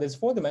tells you that this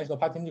 4-dimensional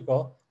path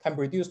integral can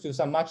be reduced to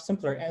some much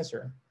simpler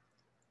answer.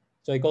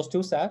 So it goes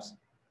two steps.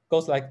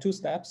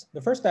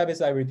 The first step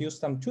is I reduce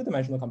some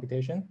 2-dimensional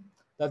computation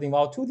that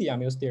involve 2D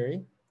Yamil's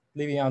theory,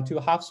 leaving on 2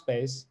 half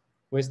space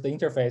with the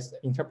interface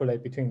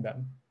interpolate between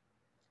them.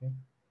 Okay.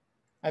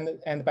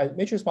 And by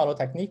matrix model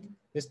technique,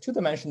 this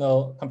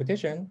two-dimensional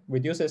computation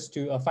reduces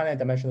to a finite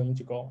dimensional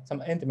integral,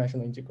 some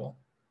n-dimensional integral.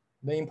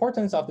 The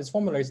importance of this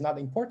formula is not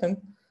important.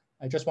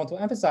 I just want to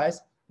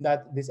emphasize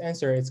that this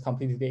answer is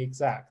completely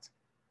exact.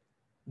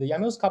 The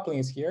Yang-Mills coupling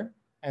is here,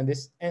 and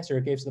this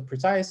answer gives the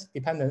precise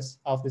dependence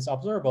of this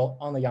observable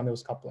on the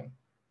Yang-Mills coupling.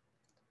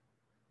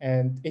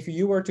 And if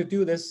you were to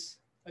do this,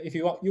 if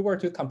you were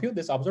to compute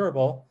this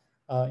observable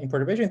in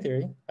perturbation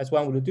theory, as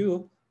one would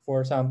do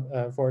for some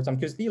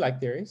QCD-like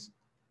theories,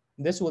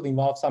 this would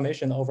involve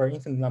summation over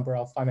infinite number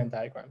of Feynman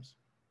diagrams.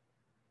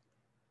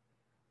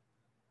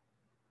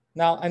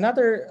 Now,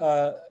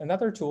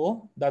 another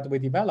tool that we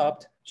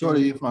developed.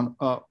 Sorry, Yifan,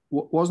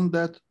 wasn't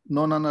that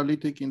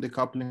non-analytic in the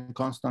coupling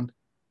constant?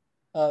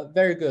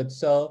 Very good.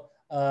 So,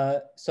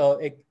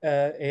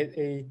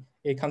 it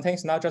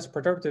contains not just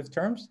perturbative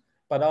terms,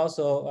 but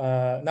also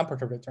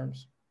non-perturbative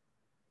terms.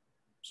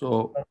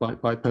 So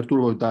by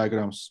perturbative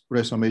diagrams,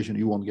 resummation,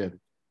 you won't get it.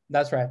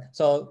 That's right.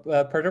 So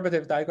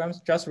perturbative diagrams,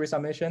 just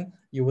resummation,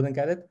 you wouldn't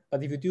get it.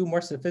 But if you do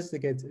more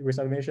sophisticated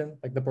resummation,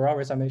 like the Borel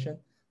resummation,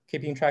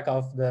 keeping track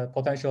of the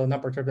potential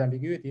non-perturbative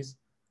ambiguities,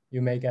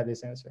 you may get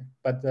this answer.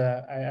 But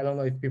I don't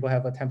know if people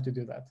have attempted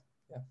to do that.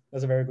 Yeah,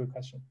 that's a very good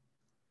question.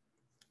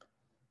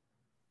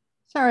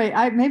 Sorry,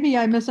 maybe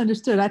I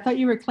misunderstood. I thought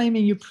you were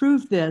claiming you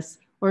proved this,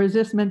 or is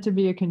this meant to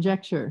be a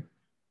conjecture?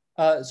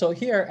 So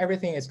here,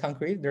 everything is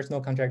concrete. There's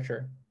no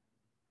conjecture.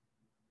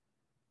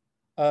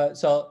 Let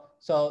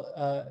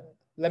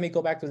me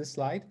go back to this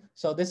slide.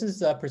 So this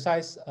is a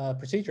precise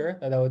procedure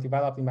that I will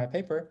develop in my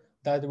paper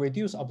that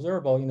reduce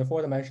observable in the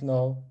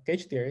four-dimensional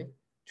gauge theory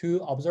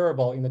to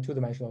observable in the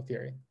two-dimensional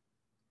theory.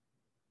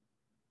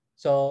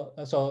 So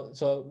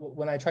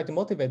when I try to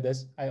motivate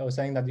this, I was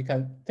saying that you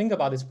can think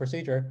about this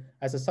procedure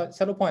as a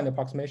saddle point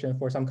approximation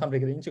for some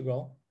complicated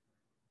integral.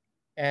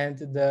 And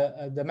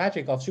the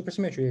magic of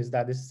supersymmetry is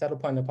that this saddle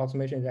point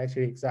approximation is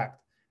actually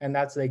exact. And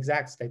that's the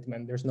exact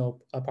statement. There's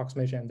no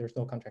approximation, there's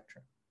no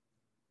conjecture.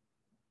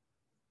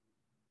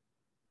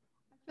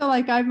 I feel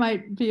like I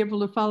might be able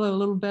to follow a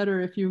little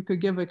better if you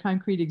could give a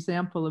concrete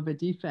example of a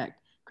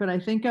defect. Could I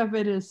think of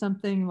it as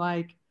something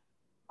like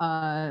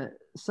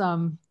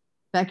some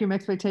vacuum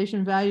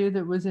expectation value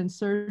that was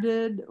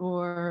inserted,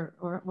 or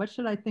what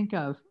should I think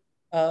of?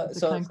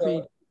 So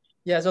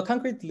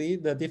concretely,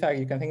 the defect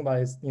you can think about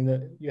is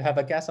you have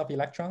a gas of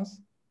electrons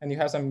and you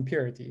have some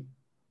impurity.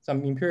 No,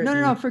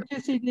 for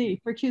QCD.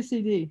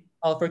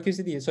 Oh, for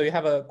QCD. So you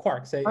have a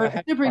quark, say. Or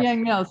super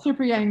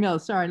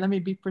Yang-Mills. Sorry, let me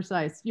be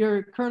precise.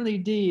 You're currently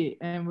D,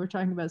 and we're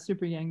talking about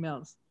super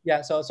Yang-Mills.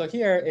 Yeah. So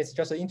here it's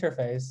just an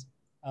interface.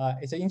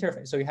 It's an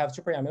interface. So you have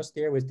super Yang-Mills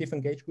theory with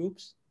different gauge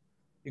groups.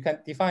 You can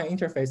define an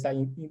interface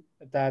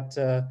that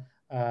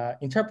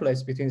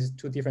interpolates between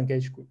two different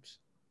gauge groups,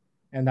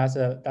 and that's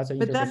an interface.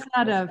 But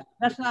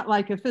that's not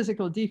like a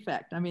physical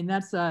defect. I mean,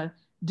 that's a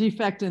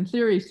defect in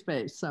theory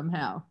space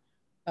somehow.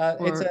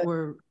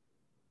 So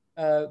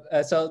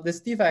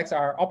these defects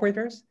are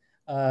operators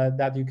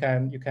that you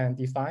can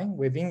define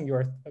within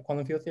your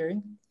quantum field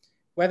theory.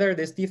 Whether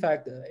this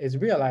defect is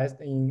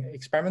realized in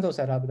experimental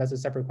setup, that's a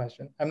separate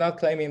question. I'm not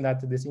claiming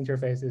that this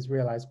interface is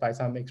realized by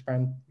some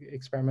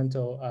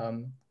experimental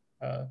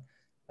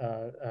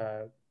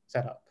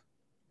setup,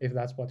 if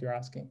that's what you're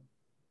asking.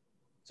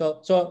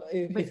 So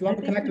if you want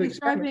to connect to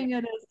describing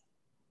it as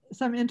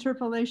some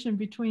interpolation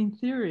between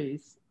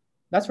theories.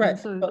 That's right.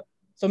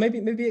 So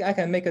maybe I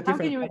can make a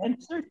different. How can you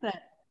insert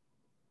that?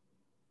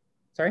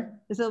 Sorry?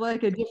 Is it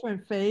like a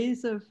different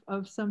phase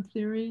of some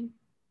theory?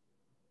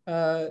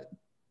 So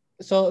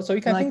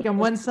you can like on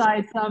one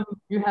side,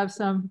 you have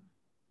some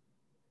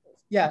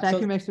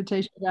vacuum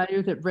expectation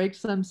value that breaks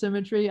some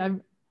symmetry.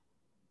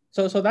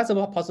 So that's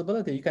a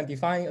possibility. You can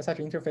define such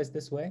an interface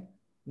this way.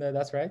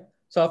 That's right.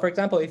 So for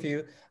example, if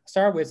you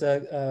start with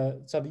a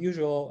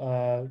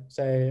usual,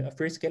 say, a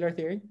free scalar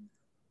theory,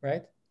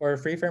 right, or a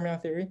free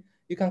fermion theory,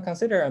 you can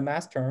consider a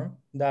mass term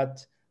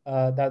that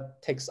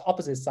takes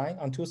opposite sign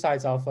on two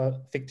sides of a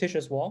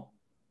fictitious wall.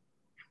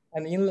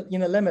 And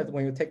in a limit,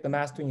 when you take the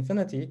mass to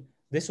infinity,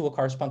 this will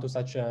correspond to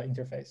such an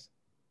interface.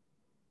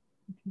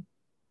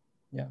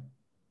 Yeah.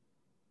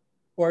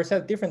 Or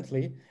said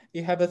differently,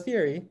 you have a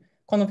theory,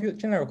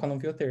 general quantum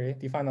field theory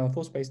defined on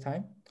full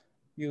space-time.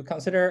 You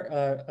consider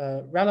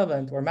a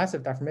relevant or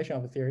massive deformation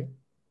of the theory,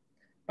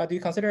 but you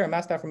consider a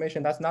mass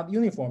deformation that's not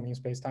uniform in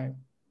space-time.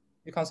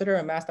 You consider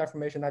a mass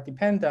deformation that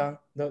depends on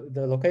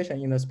the location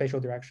in the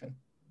spatial direction.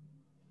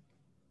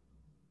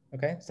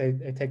 Okay, so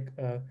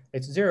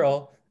it's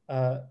zero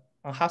on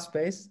half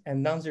space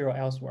and non-zero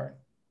elsewhere.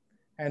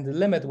 And the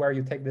limit where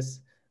you take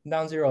this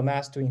non-zero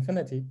mass to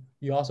infinity,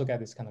 you also get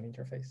this kind of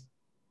interface.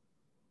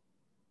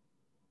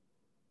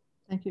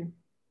 Thank you.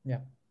 Yeah.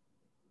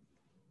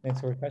 Thanks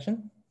for your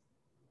question.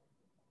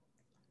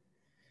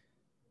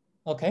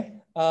 Okay,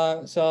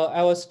 so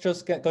I was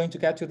just going to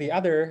get to the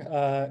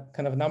other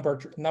kind of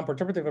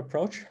non-perturbative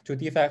approach to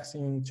defects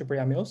in super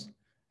Yang-Mills.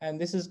 And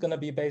this is going to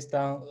be based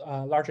on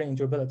larger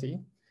indurability.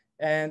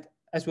 And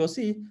as we'll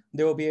see,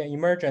 there will be an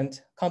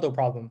emergent condo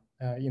problem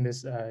in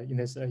this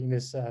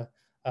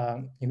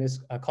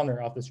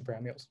corner of the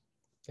superamines.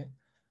 Okay,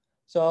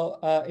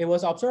 so it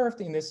was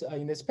observed in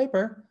this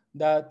paper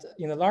that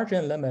in the large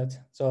N limit,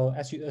 so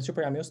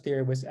superamines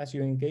theory with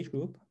SU engaged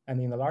group, and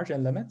in the large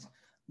N limit,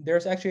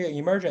 there's actually an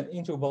emergent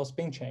interval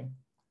spin chain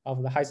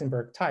of the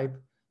Heisenberg type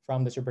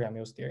from the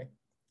superamines theory.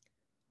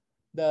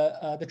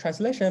 The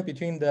translation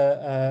between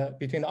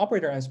the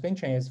operator and spin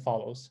chain is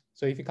follows.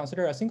 So if you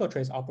consider a single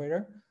trace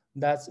operator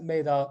that's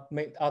made out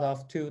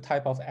of two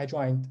type of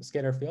adjoint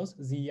scalar fields,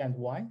 Z and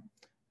Y,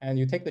 and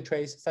you take the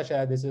trace such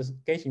that this is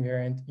gauge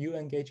invariant,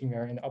 UN gauge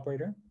invariant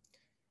operator,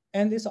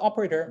 and this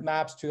operator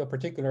maps to a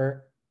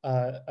particular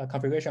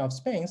configuration of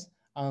spins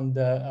on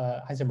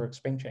the Heisenberg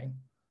spin chain.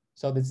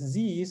 So this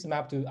Z is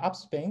mapped to up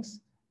spins,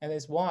 and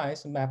this Y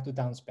is mapped to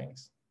down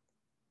spins.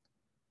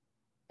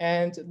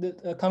 And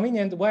the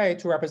convenient way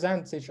to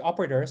represent such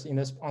operators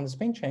on the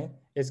spin chain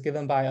is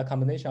given by a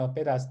combination of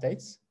beta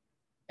states,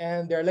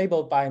 and they're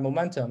labeled by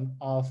momentum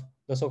of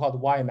the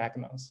so-called Y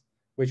magnons,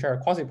 which are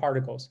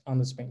quasi-particles on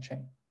the spin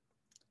chain.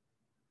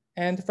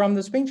 And from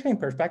the spin chain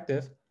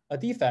perspective, a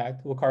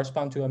defect will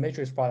correspond to a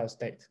matrix product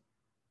state.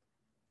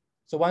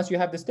 So once you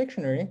have this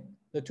dictionary,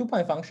 the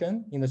two-point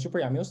function in the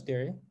superamines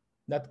theory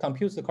that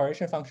computes the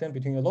correlation function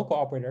between a local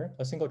operator,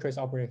 a single trace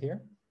operator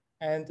here,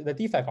 and the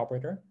defect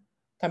operator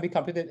can be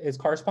computed is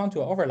correspond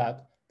to an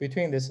overlap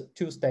between these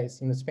two states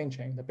in the spin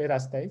chain, the beta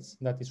states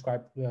that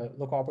describe the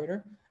local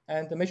operator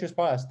and the matrix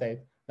product state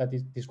that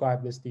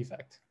describe this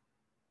defect.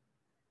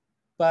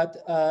 But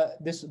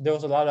there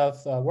was a lot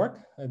of work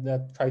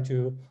that tried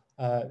to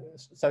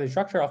study the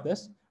structure of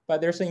this,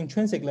 but there's an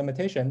intrinsic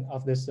limitation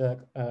of this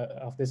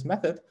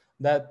method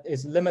that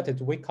is limited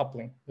to weak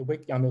coupling, the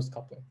weak Yang-Mills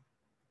coupling.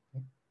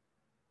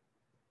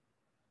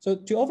 So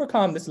to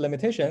overcome this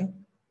limitation,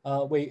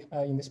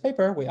 in this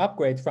paper, we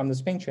upgrade from the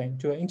spin chain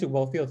to an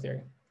integrable field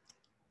theory.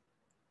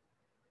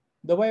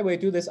 The way we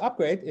do this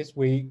upgrade is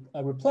we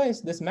replace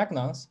these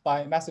magnons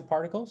by massive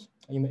particles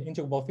in the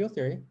integrable field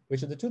theory,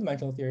 which is the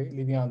two-dimensional theory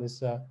living on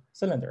this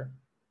cylinder.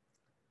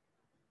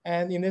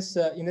 And in this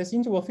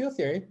integrable field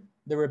theory,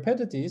 the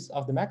rapidities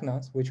of the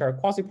magnons, which are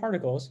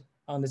quasi-particles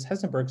on this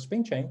Heisenberg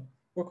spin chain,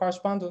 will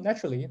correspond to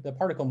naturally the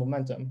particle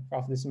momentum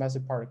of these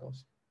massive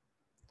particles.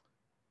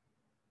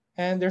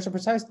 And there's a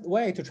precise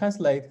way to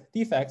translate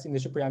defects in the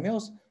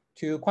superamines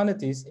to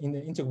quantities in the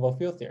integrable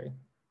field theory.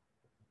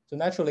 So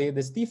naturally,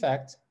 this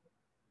defect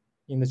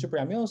in the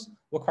superamines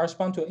will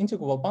correspond to an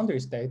integrable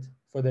boundary state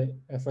for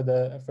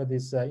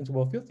this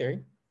integrable field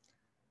theory.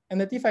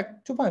 And the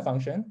defect two-point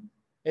function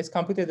is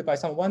computed by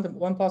some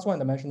 1+1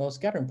 dimensional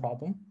scattering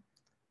problem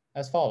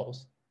as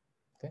follows.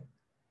 Okay,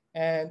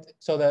 and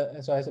so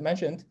as I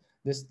mentioned,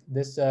 this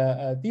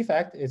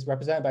defect is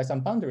represented by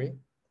some boundary.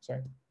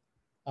 Sorry.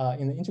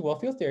 In the integral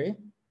field theory,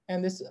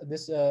 and this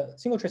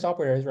single trace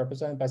operator is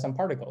represented by some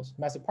particles,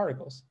 massive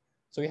particles.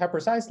 So we have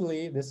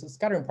precisely this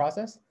scattering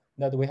process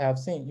that we have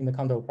seen in the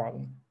Kondo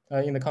problem,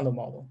 in the Kondo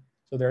model.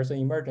 So there's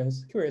an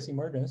curious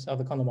emergence of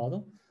the Kondo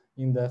model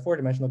in the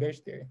four-dimensional gauge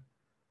theory.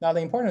 Now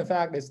the important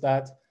fact is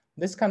that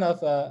this kind of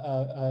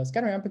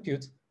scattering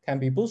amplitude can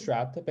be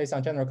bootstrapped based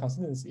on general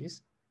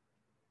consistencies,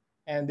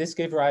 and this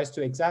gave rise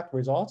to exact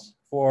results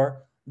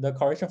for the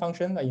correlation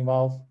function that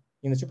involve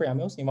in the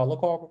superamines, involve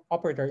local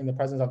operator in the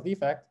presence of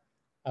defect,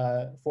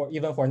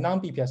 even for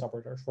non-BPS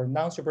operators, for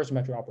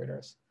non-supersymmetric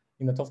operators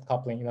in the Toft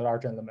coupling in the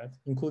large N limit,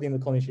 including the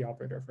Konishi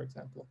operator, for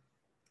example.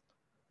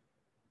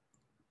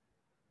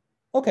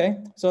 Okay,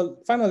 so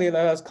finally,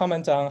 let us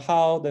comment on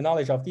how the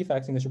knowledge of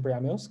defects in the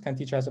superamines can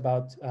teach us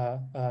about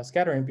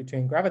scattering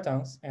between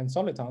gravitons and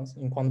solitons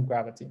in quantum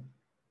gravity.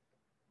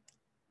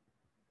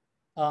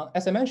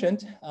 As I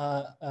mentioned,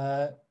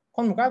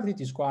 quantum gravity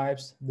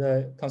describes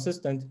the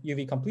consistent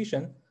UV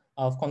completion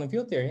of quantum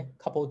field theory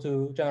coupled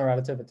to general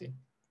relativity.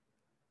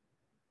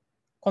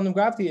 Quantum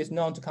gravity is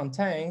known to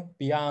contain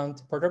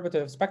beyond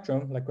perturbative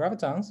spectrum like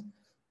gravitons,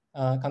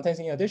 contains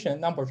in addition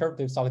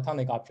non-perturbative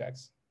solitonic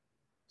objects,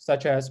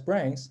 such as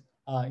brains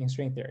in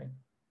string theory.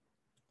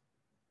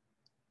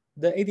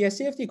 The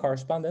ADS-CFT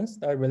correspondence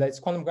that relates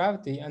quantum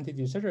gravity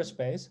anti-de Sitter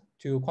space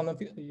to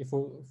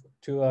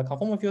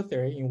conformal field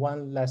theory in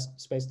one less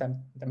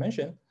space-time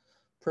dimension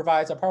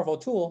provides a powerful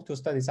tool to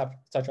study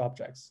such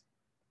objects.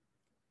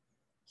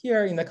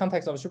 Here, in the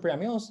context of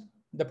superamines,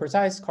 the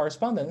precise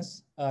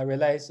correspondence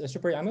relates a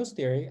superamines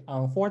theory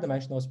on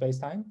four-dimensional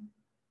spacetime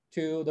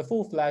to the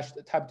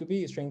full-fledged type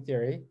 2B string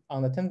theory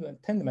on the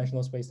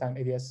 10-dimensional spacetime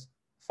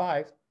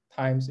ADS5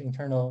 times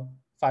internal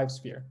 5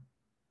 sphere.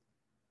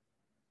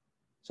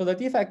 So the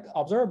defect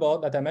observable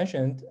that I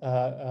mentioned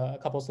a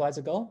couple slides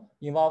ago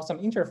involves some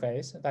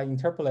interface that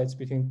interpolates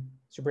between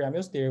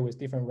superamines theory with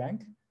different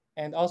rank,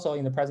 and also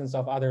in the presence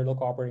of other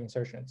local operator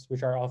insertions,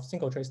 which are of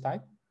single trace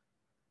type.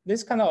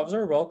 This kind of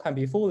observable can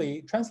be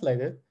fully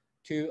translated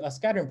to a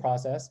scattering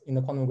process in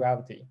the quantum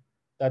gravity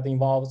that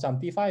involves some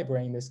d5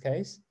 brane in this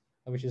case,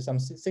 which is some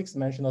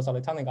 6-dimensional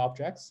solitonic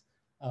objects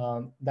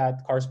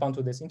that correspond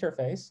to this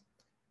interface.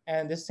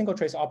 And this single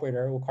trace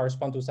operator will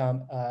correspond to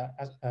some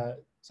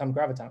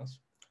gravitons.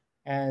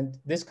 And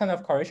this kind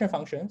of correlation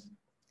functions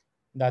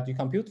that you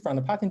compute from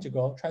the path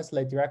integral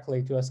translate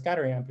directly to a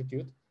scattering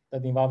amplitude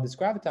that involve these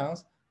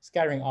gravitons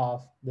scattering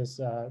off this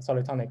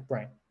solitonic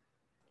brane.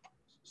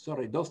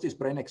 Sorry, does this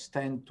brane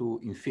extend to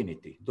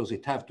infinity? Does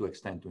it have to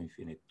extend to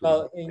infinity?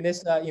 In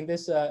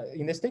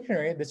this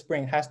dictionary, this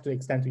brane has to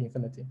extend to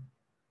infinity,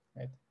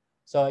 right?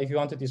 So if you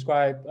want to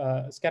describe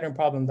a scattering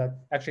problem that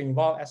actually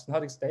involve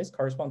asymptotic states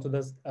correspond to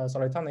this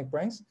solitonic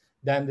branes,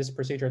 then this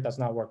procedure does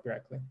not work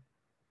directly.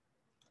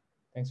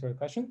 Thanks for the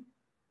question.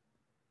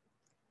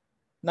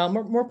 Now,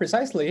 more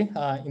precisely,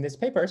 in these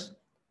papers,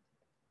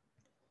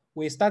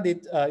 we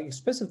studied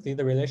explicitly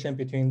the relation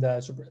between the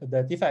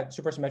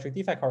supersymmetric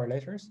defect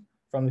correlators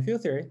from the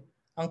field theory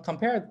and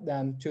compared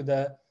them to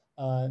the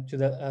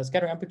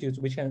scattering amplitudes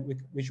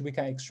which we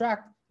can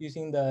extract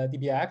using the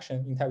dBi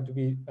action in type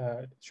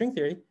 2B string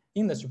theory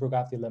in the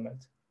supergravity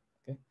limit.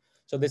 Okay,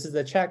 so this is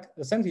the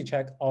sanity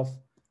check of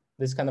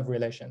this kind of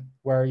relation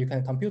where you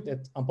can compute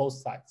it on both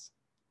sides.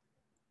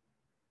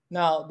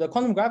 Now, the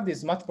quantum gravity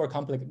is much more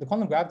complicated. The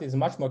quantum gravity is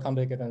much more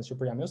complicated than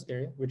super-Yang-Mills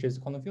theory, which is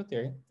quantum field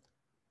theory.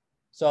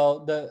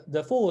 So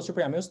the full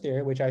super-Yang-Mills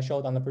theory, which I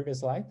showed on the previous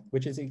slide,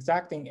 which is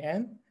exact in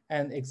N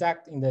and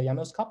exact in the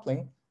Yang-Mills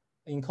coupling,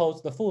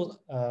 encodes the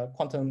full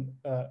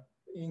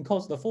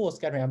encodes the full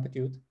scattering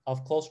amplitude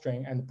of closed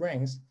string and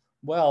branes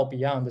well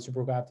beyond the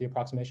supergravity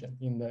approximation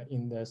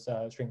in this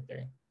string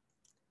theory.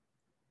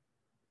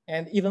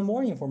 And even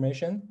more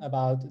information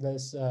about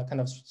this kind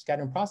of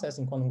scattering process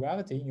in quantum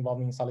gravity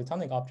involving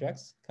solitonic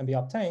objects can be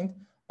obtained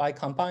by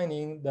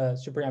combining the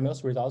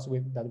super-Yang-Mills results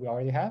that we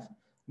already have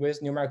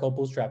with numerical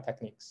bootstrap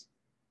techniques.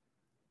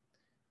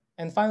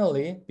 And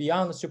finally,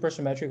 beyond the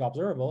supersymmetric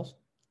observables,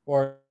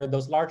 or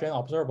those large N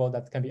observables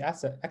that can be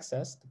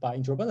accessed by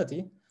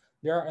interoperability,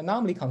 there are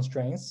anomaly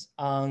constraints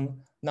on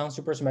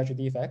non-supersymmetric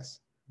defects,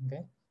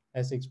 okay,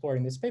 as explored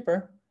in this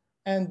paper.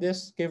 And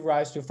this gives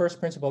rise to first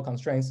principle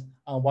constraints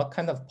on what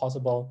kind of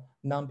possible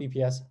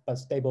non-BPS but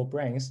stable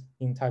branes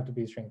in type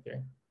 2B string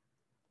theory.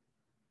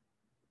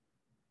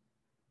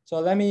 So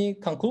let me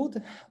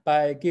conclude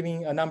by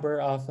giving a number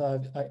of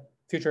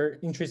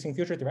interesting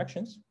future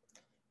directions.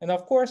 And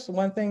of course,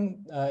 one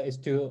thing is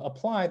to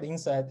apply the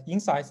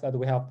insights that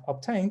we have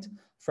obtained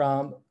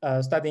from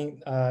studying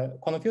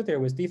quantum field theory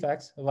with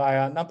defects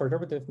via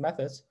nonperturbative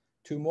methods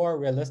to more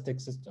realistic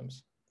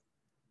systems.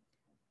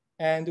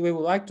 And we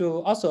would like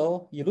to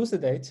also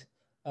elucidate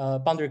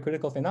boundary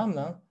critical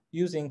phenomena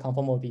using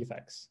conformal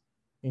defects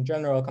in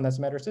general condensed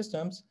matter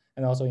systems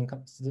and also in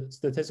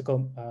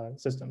statistical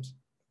systems.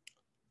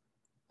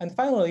 And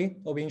finally,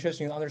 it will be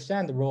interesting to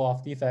understand the role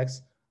of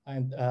defects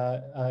and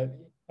the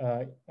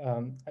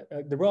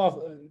role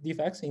of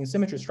defects in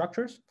symmetry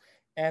structures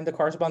and the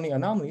corresponding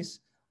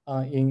anomalies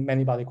in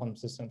many body quantum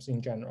systems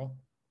in general.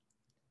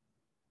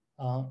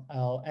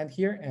 I'll end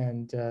here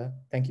and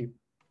thank you.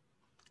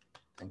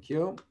 Thank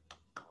you.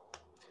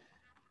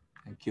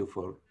 Thank you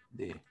for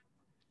the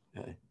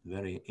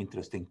very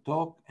interesting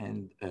talk.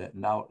 And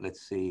now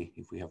let's see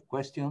if we have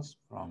questions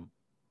from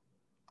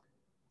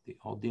the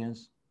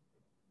audience.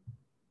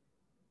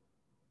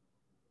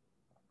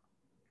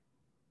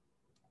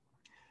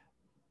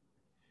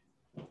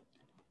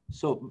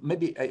 So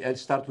maybe I'll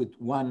start with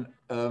one.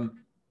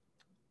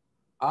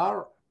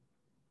 Are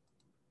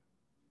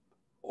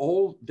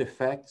all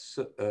defects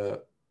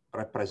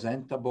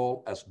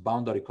representable as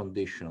boundary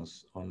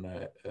conditions on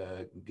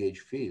gauge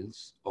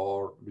fields,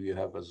 or do you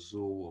have a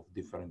zoo of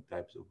different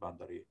types of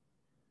boundary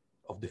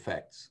of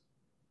defects?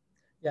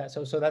 Yeah,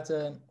 so that's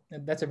a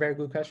very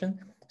good question.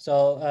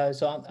 So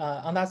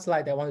on that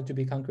slide, I wanted to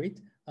be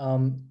concrete.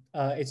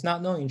 It's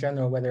not known in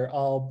general whether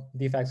all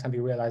defects can be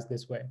realized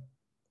this way.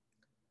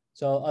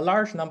 So a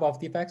large number of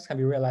defects can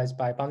be realized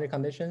by boundary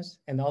conditions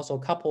and also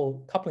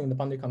coupling the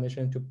boundary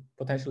condition to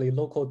potentially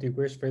local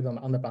degrees freedom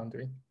on the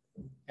boundary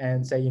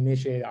and say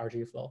initiate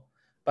RG flow.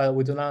 But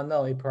we do not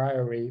know a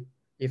priori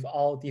if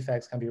all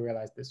defects can be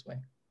realized this way.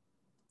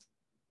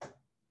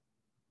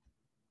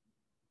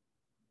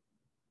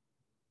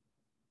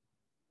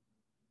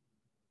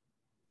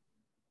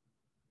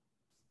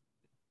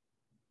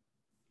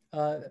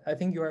 I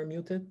think you are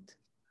muted.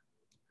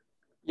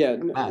 Yeah.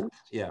 Matt,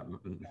 yeah.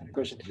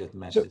 Question.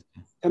 Matt So,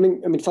 I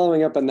mean,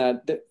 following up on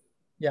that.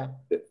 Yeah.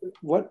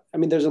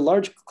 There's a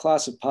large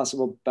class of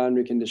possible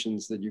boundary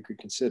conditions that you could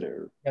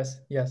consider.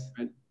 Yes. Yes.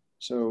 Right?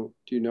 So,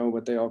 do you know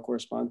what they all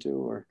correspond to,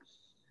 or?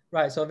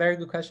 Right. So, very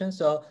good question.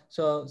 So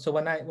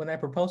when I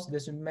proposed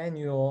this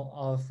manual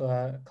of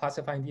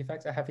classifying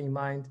defects, I have in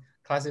mind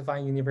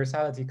classifying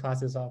universality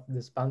classes of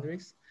these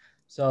boundaries.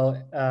 So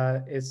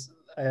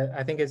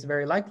I think it's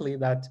very likely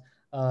that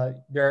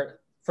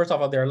first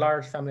of all, there are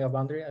large family of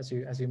boundary, as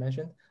you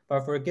mentioned,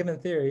 but for a given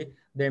theory,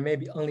 there may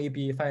only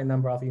be a finite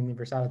number of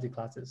universality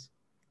classes.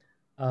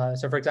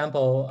 So for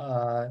example,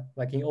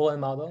 like in ON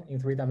model in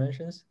 3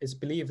 dimensions, it's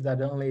believed that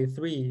there are only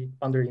 3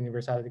 boundary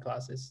universality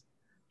classes,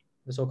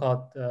 the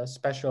so-called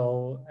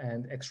special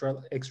and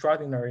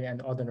extraordinary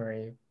and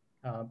ordinary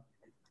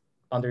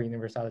boundary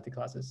universality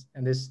classes.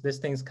 And these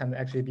things can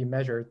actually be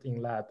measured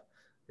in lab.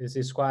 This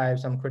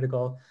describes some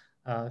critical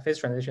phase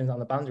transitions on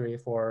the boundary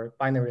for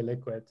binary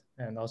liquid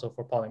and also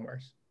for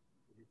polymers.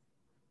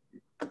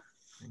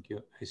 Thank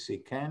you. I see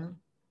Ken.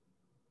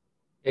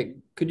 Hey,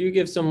 could you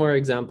give some more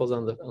examples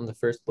on the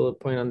first bullet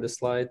point on this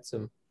slide?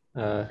 Some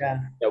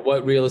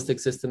what realistic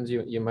systems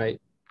you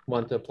might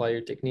want to apply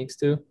your techniques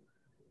to?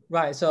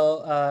 Right.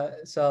 So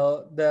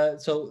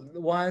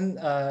one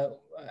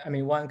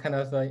kind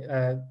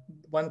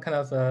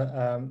of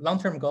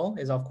long-term goal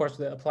is, of course,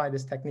 to apply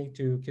this technique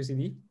to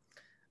QCD.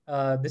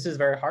 This is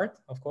very hard,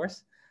 of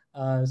course.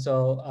 Because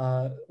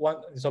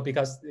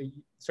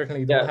certainly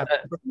you don't have.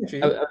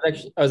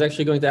 I was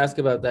actually going to ask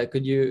about that.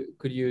 Could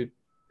you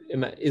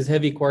is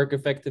heavy quark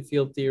effective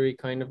field theory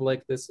kind of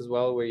like this as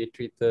well, where you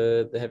treat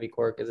the heavy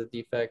quark as a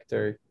defect,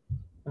 or?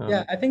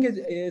 Yeah, I think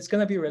it's going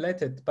to be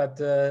related, but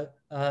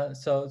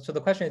so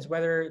the question is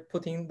whether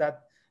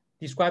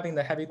describing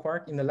the heavy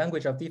quark in the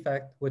language of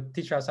defect would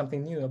teach us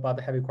something new about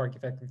the heavy quark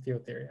effective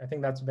field theory. I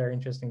think that's very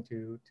interesting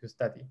to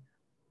study,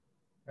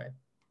 right?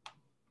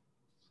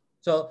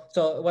 So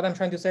what I'm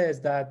trying to say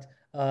is that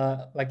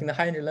like in the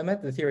high energy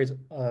limit, the theory is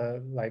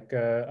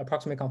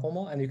approximately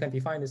conformal, and you can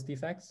define these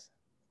defects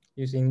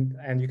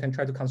and you can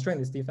try to constrain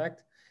this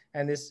defect,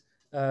 and this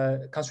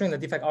constrain the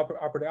defect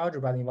operator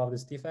algebra involve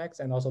these defects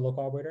and also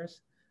local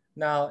operators.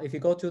 Now, if you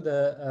go to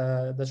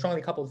the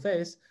strongly coupled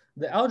phase,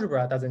 the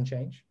algebra doesn't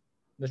change,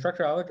 the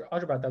structural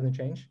algebra doesn't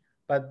change,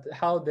 but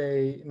how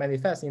they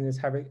manifest in this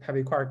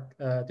heavy quark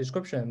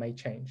description may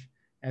change,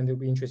 and it'll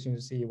be interesting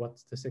to see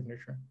what's the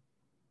signature.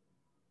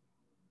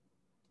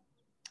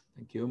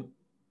 Thank you.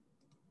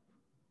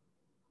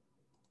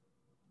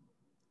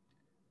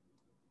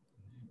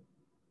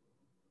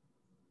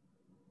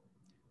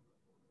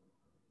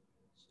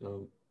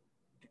 So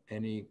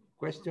any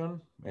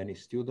question, any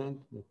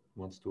student that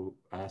wants to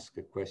ask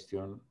a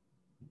question,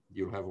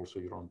 you'll have also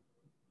your own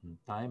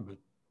time, but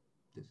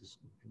this is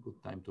a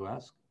good time to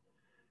ask.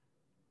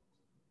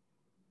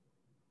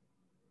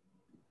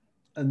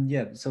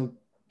 Yeah, so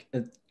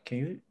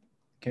can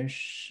you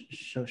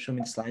show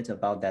me the slides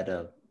about that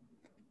the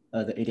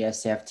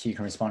ADS-CFT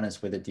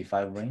correspondence with the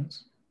D5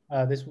 rings?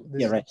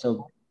 Yeah, right.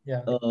 So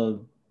yeah.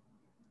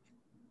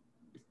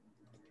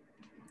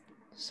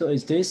 So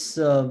is this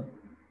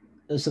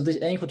so this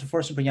n equal to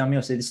 4 super Yang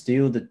Mills is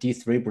still the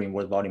D3 ring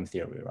word volume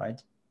theory,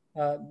 right?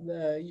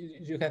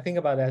 You can think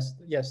about it as,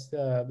 yes,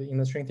 in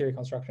the string theory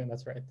construction,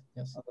 that's right,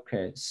 yes.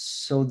 Okay,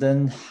 so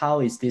then how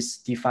is this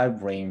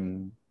D5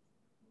 ring?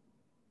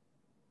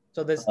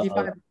 So this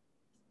D5,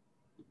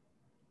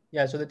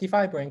 yeah, so the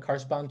D5 ring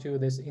corresponds to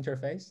this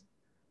interface.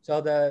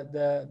 So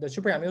the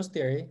super Yang Mills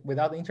theory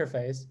without the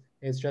interface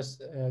is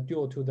just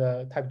dual to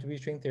the type 2B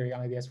string theory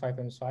on ADS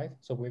 5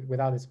 so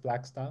without this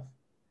black stuff.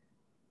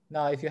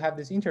 Now, if you have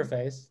this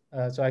interface,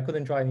 so I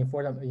couldn't draw it in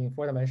four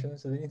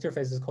dimensions. So the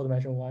interface is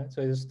codimension 1.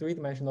 So it's a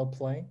 3-dimensional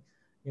plane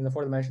in the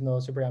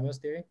 4-dimensional super Yang Mills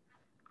theory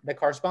that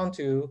correspond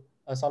to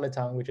a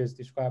soliton, which is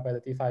described by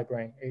the D5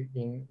 ring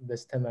in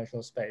this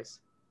 10-dimensional space.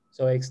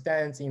 So it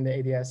extends in the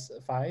ADS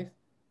 5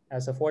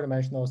 as a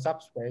 4-dimensional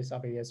subspace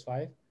of ADS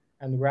 5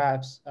 and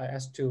wraps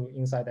S2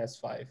 inside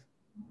S5.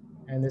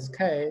 And this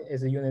K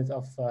is a unit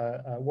of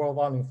world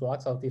volume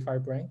flux of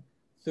D5 ring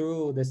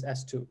through this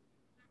S2.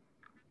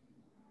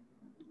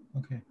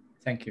 Okay,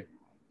 thank you.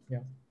 Yeah.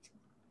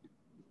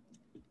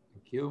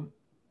 Thank you.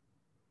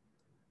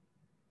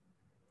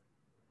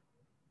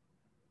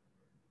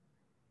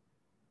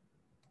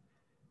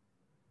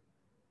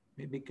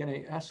 Maybe can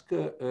I ask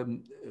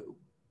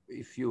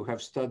if you have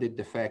studied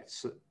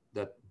defects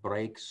that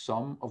break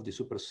some of the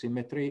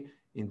supersymmetry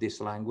in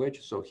this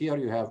language? So here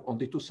you have, on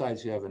the two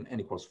sides, you have an n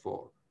equals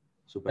 4.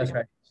 That's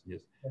right.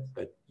 Yes.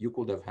 But you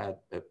could have had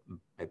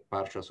a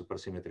partial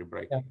supersymmetry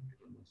break.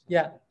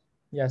 Yeah.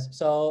 Yes.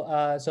 So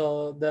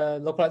so the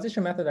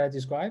localization method I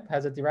described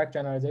has a direct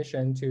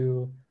generalization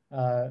to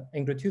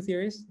n-group 2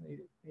 theories,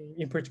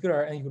 in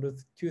particular n-group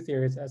 2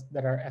 theories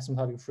that are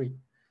asymptotic free.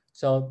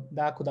 So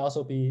that could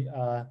also be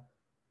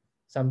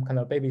some kind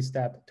of baby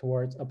step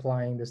towards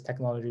applying this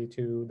technology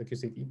to the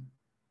QCD.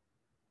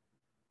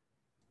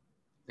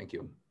 Thank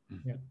you.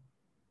 Yeah.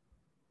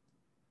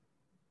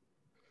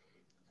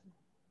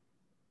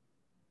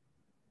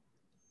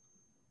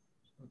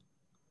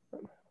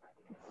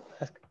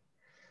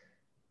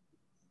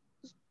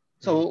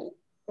 So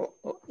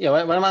yeah,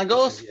 when one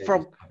goes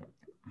from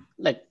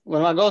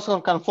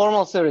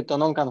conformal theory to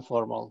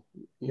non-conformal,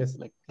 yes,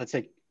 like let's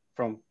say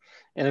from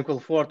n equal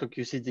 4 to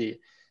QCD,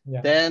 yeah,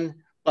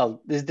 then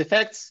well, these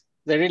defects,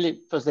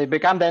 they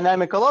become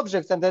dynamical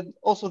objects, and then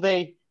also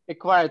they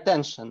acquire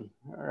tension,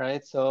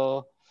 right?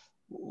 So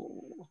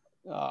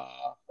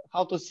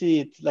how to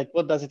see it, like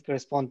what does it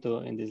correspond to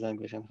in this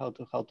language, and how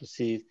to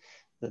see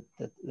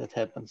that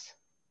happens?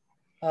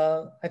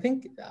 I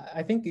think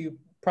you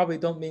probably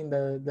don't mean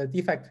the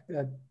defect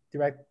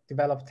direct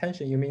developed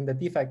tension. You mean the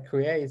defect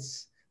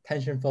creates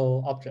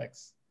tensionful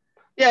objects.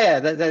 Yeah,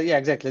 yeah,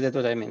 exactly. That's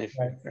what I mean.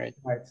 Right.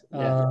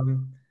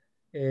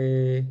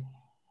 Yeah.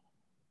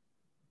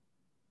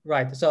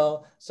 Right.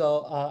 So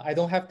I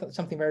don't have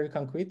something very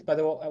concrete, but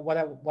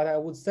what I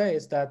would say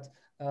is that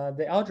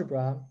the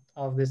algebra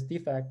of this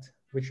defect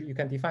which you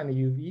can define the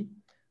UV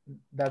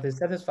that is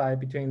satisfied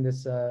between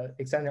this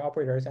extended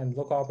operators and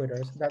local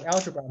operators, that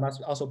algebra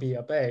must also be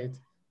obeyed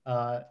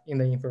in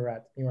the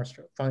infrared in your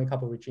strongly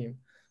coupled regime.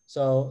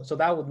 So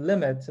that would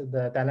limit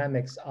the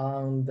dynamics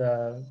on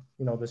the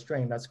the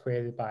string that's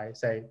created by,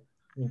 say,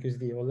 in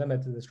QCD. It will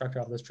limit the structure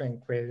of the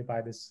string created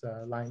by this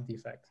line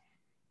defect.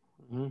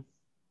 Mm-hmm.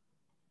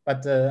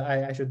 But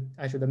I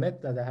should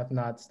admit that I have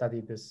not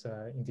studied this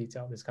in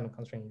detail, this kind of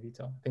constraint in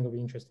detail. I think it'll be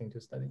interesting to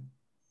study.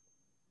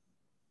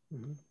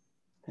 Mm-hmm.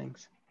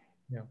 Thanks.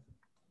 Yeah.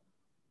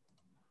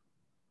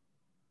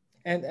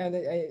 And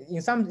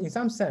in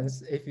some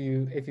sense, if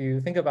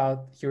you think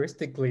about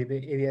heuristically the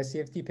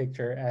ADS-CFT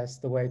picture as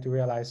the way to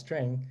realize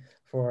string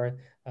for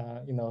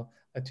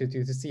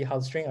to see how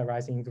the string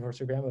arising into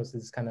first grammars,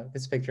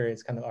 this picture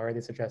is kind of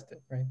already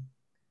suggested, right?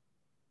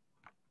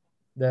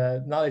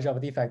 The knowledge of a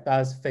defect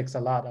does fix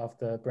a lot of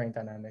the brain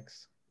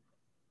dynamics.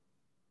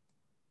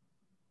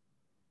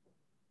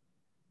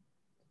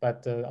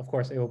 But of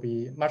course, it will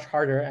be much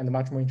harder and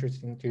much more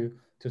interesting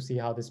to see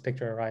how this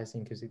picture arises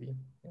in QCD.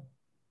 Yeah.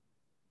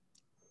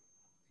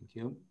 Thank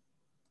you.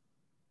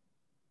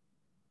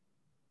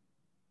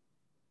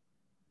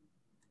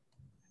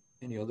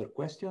 Any other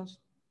questions?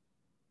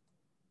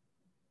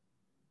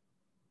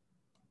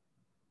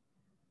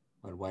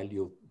 Well, while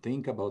you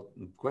think about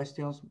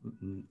questions,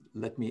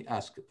 let me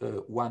ask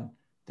one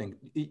thing.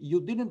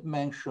 You didn't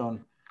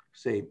mention,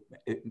 say,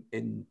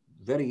 a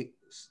very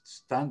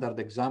standard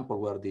example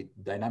where the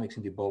dynamics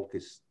in the bulk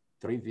is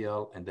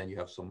trivial, and then you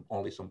have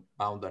only some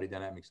boundary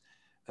dynamics.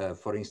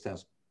 For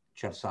instance,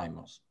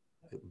 Chern-Simons,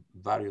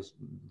 various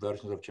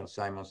versions of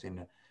Chern-Simons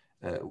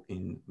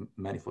in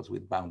manifolds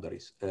with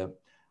boundaries.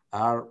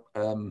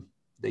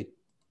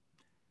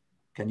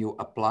 Can you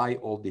apply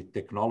all the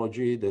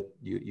technology that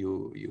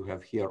you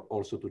have here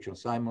also to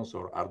Chern-Simons,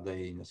 or are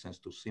they in a sense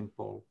too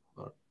simple?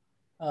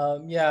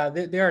 Yeah,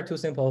 they are too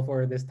simple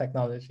for this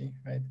technology,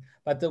 right?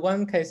 But the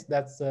one case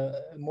that's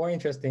more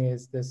interesting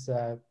is this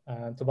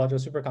topological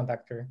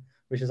superconductor,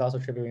 which is also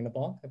trivial in the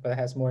bulk, but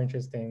has more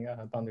interesting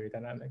boundary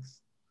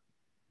dynamics.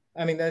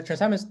 I mean, the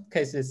Chern-Simons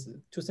case is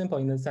too simple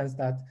in the sense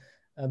that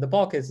the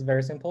bulk is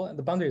very simple, and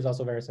the boundary is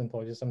also very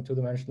simple, just some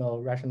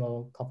two-dimensional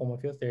rational conformal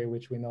field theory,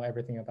 which we know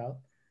everything about.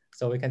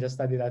 So we can just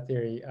study that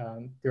theory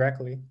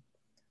directly.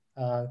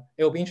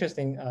 It will be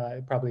interesting,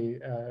 probably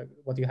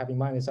what you have in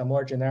mind is a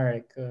more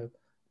generic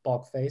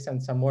bulk phase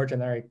and some more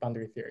generic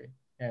boundary theory.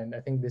 And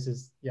I think this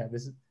is, yeah,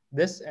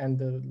 this and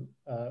the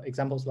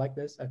examples like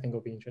this, I think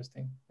will be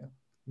interesting, yeah,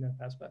 in that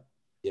aspect.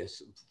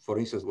 Yes, for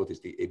instance, what is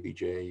the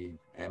ABJ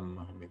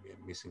M? Maybe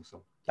I'm missing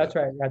some. That's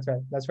right,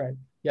 that's right.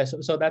 Yeah,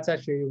 so that's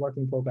actually work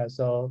in progress.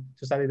 So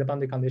to study the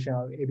boundary condition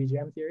of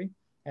ABGM theory,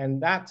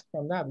 and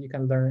from that you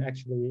can learn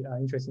actually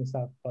interesting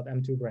stuff about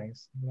M2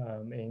 brains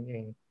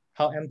in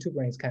how M2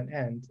 brains can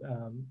end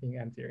in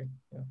M theory.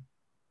 Yeah.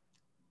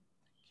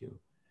 Thank you.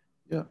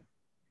 Yeah.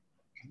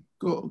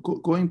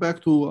 Going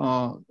back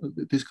to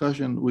the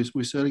discussion with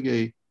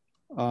Sergey,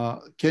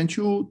 can't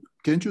you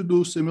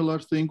do similar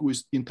thing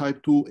in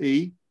type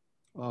 2A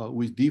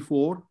with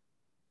D4?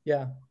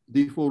 Yeah.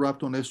 D4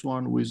 wrapped on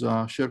S1 with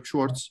shared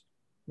shorts.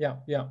 Yeah.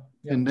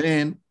 And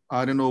then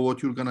I don't know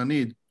what you're gonna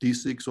need,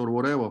 D6 or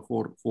whatever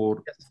for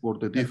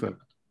the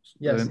defect.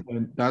 Yes.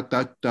 And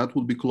that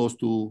would be close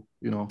to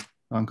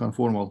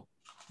non-conformal.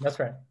 That's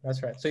right.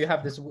 So you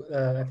have this,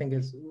 I think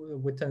it's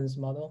Witten's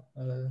model.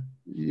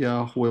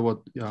 Yeah,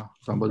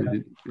 somebody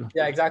did.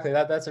 Yeah, exactly.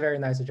 That's a very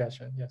nice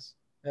suggestion. Yes,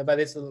 but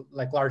it's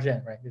like large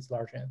N, right? It's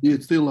large N.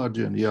 It's still large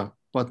N, yeah,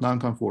 but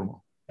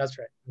non-conformal. That's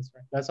right.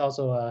 That's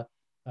also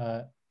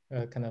a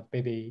kind of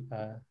baby.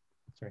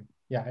 Sorry.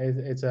 Yeah,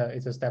 it's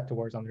a step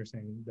towards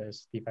understanding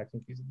this defect in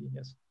QCD.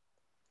 Yes.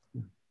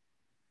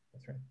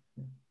 That's right.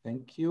 Yeah.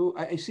 Thank you.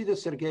 I see that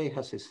Sergey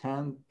has his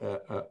hand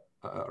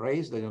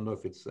raised. I don't know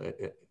if it's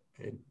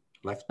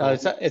left. No,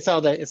 it's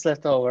all there. It's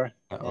left over.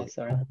 Okay.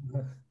 Sorry.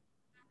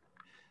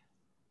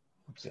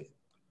 Okay.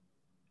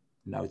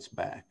 Now it's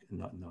back.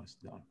 No, it's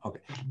done.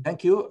 Okay.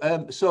 Thank you.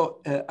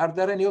 So, are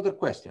there any other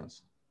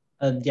questions?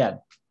 Yeah.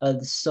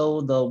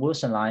 So the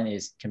Wilson line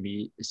can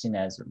be seen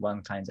as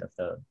one kind of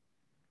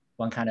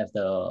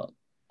the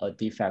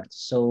defect.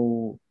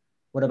 So,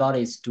 what about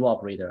its dual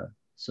operator?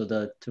 So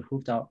the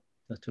two-hooped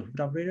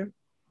operator.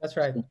 That's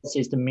right. So this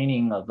is the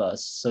meaning of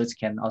us. So it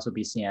can also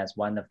be seen as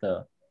one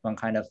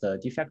kind of the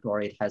defect,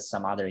 or it has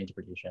some other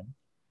interpretation.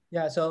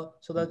 Yeah. So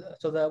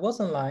the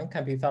Wilson line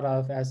can be thought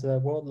of as the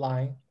world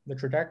line, the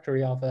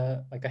trajectory of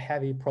a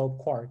heavy probe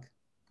quark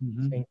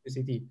in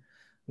QCD.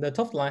 The 't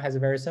Hooft line has a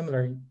very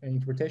similar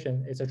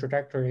interpretation. It's a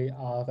trajectory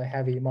of a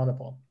heavy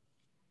monopole.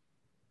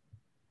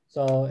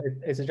 So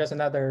it's just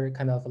another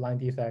kind of line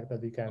defect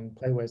that you can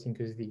play with in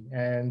QCD.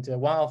 And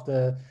one of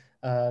the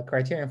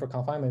criterion for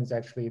confinement is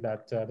actually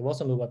that the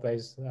Wilson loop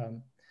obeys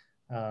the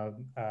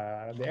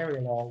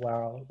area law,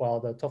 while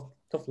the 't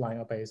Hooft line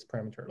obeys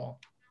perimeter law.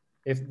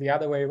 If the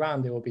other way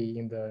around, there will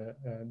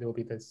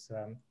be this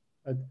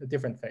a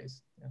different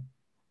phase. Yeah.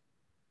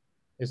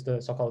 It's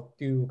the so-called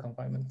dual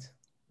confinement,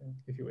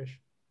 if you wish.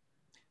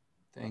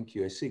 Thank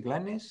you. I see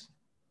Glennis.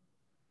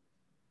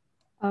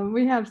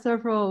 We have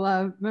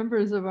several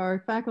members of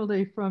our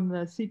faculty from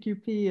the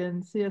CQP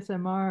and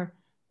CSMR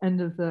end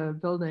of the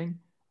building.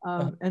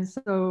 And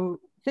so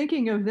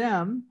thinking of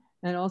them,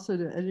 and also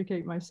to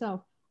educate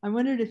myself, I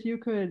wondered if you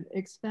could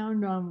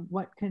expound on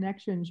what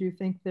connections you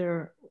think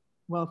there,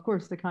 well, of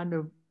course, the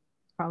Kondo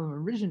problem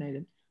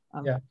originated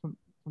from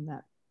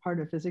that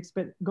part of physics,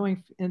 but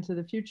going into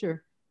the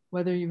future,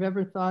 whether you've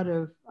ever thought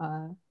of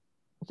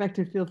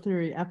effective field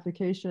theory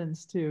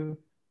applications to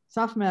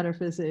soft matter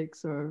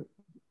physics or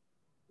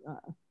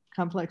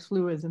complex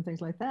fluids and things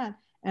like that.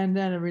 And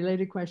then a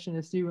related question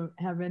is, do you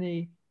have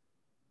any,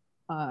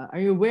 are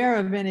you aware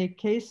of any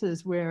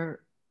cases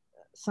where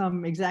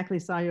some exactly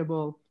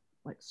soluble,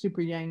 like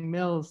super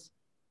Yang-Mills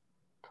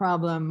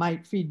problem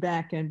might feed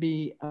back and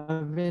be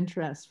of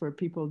interest for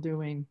people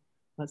doing,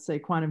 let's say,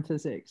 quantum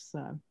physics?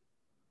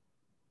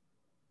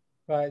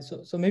 Right,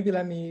 so maybe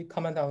let me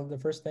comment on the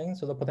first thing.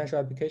 So the potential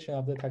application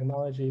of the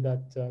technology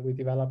that we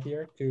developed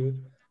here to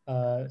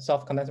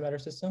solve condensed matter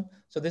system.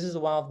 So this is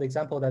one of the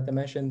examples that I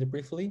mentioned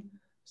briefly.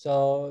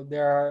 So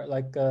there are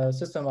like a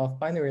system of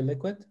binary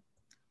liquid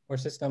or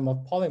system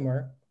of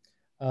polymer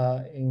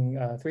in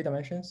 3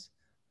 dimensions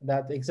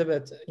that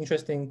exhibit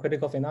interesting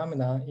critical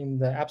phenomena in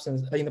the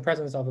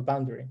presence of a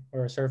boundary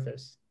or a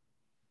surface.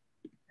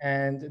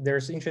 And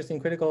there's interesting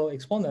critical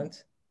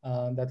exponent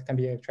that can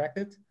be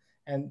extracted.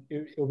 And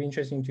it will be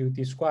interesting to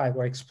describe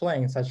or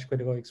explain such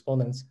critical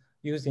exponents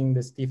using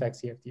this defect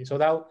CFT. So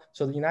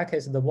in that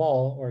case, the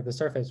wall or the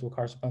surface will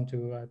correspond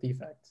to a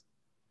defect.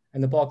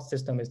 And the bulk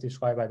system is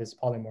described by this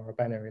polymer or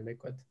binary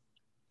liquid.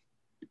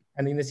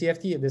 And in the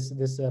CFT, this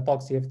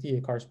bulk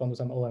CFT corresponds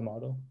to some OM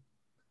model.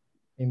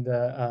 In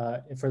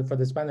the for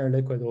this binary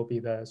liquid, it will be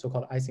the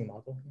so-called icing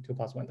model in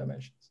 2+1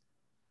 dimensions.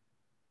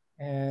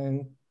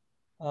 And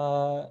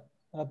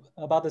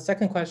about the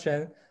second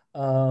question,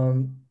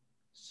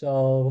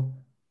 so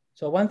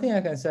one thing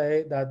I can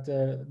say that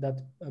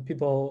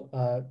people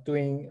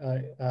doing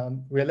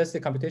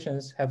realistic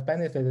computations have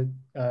benefited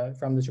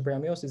from the super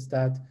Yang-Mills is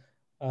that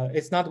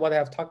it's not what I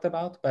have talked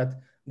about, but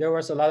there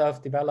was a lot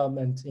of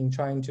development in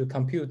trying to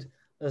compute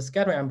the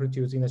scattering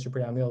amplitudes in the super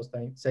Yang-Mills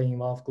that say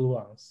involve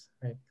gluons,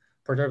 right?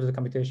 Perturbative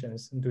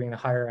computations doing a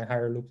higher and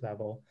higher loop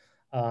level.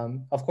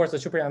 Of course, the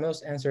super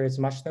Yang-Mills answer is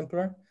much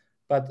simpler,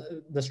 but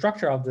the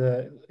structure of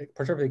the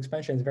perturbative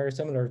expansion is very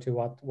similar to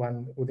what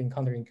one would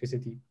encounter in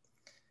QCT.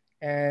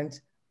 And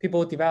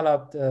people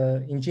developed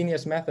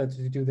ingenious methods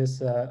to do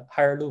this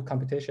higher loop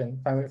computation,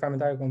 Feynman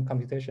diagram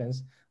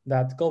computations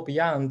that go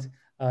beyond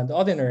the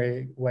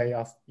ordinary way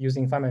of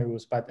using Feynman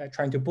rules, but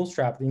trying to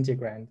bootstrap the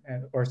integrand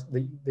or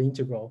the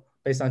integral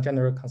based on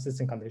general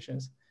consistent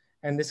conditions.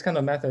 And this kind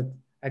of method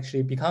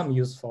actually become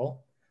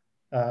useful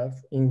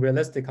in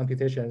realistic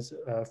computations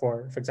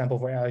for example,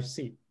 for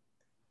LHC.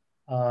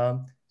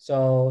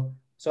 So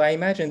I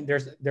imagine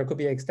there could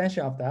be an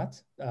extension of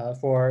that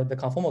for the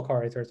conformal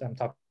correlators I'm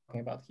talking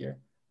about here.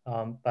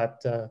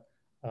 But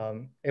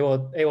it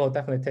will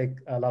definitely take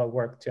a lot of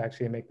work to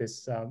actually make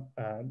this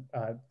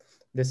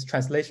this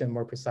translation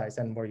more precise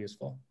and more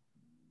useful.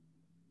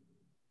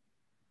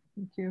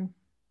 Thank you.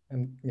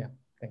 And yeah,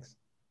 thanks.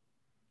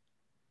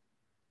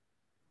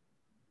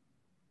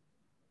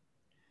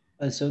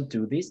 So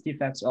do these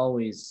defects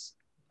always,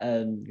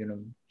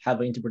 have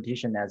an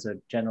interpretation as a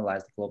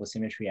generalized global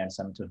symmetry and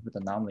some to put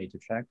anomaly to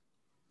track?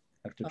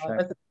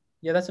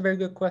 Yeah, that's a very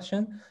good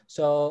question.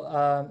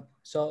 So,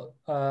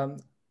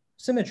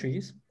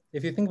 symmetries,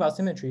 if you think about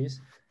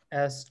symmetries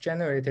as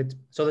generated,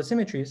 so the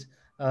symmetries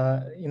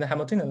in the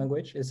Hamiltonian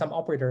language is some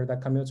operator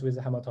that commutes with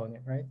the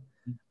Hamiltonian, right?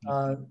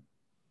 Mm-hmm.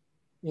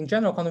 In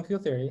general quantum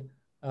field theory,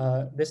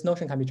 this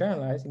notion can be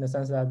generalized in the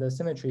sense that the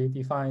symmetry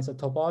defines a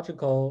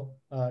topological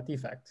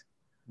defect.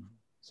 Mm-hmm.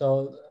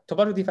 So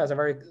topological defect is a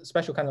very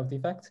special kind of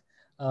defect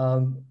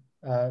among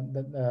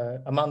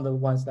the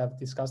ones that I've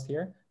discussed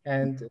here.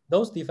 And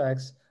those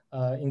defects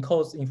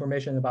encodes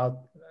information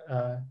about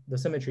the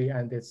symmetry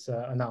and its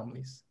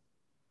anomalies.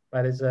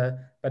 But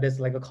it's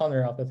like a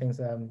corner of the things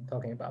that I'm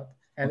talking about.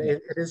 And okay.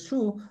 it is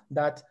true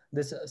that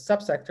this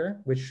subsector,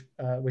 which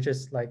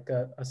is like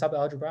a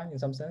sub-algebra in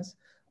some sense,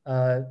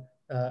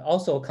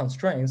 also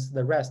constrains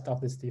the rest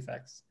of these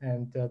defects.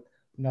 And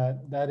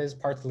that is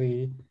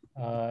partly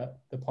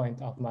the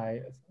point of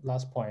my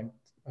last point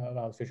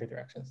about future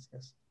directions.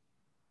 Yes.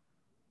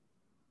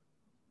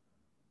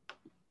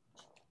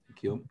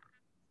 Thank you.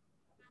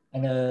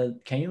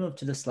 And can you move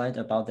to the slide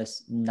about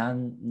this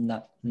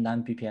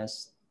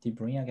non-BPS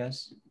debriefing, I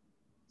guess?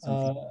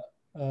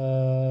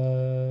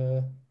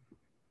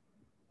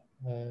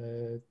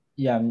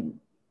 Yeah.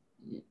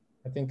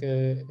 I think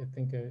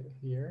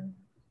here.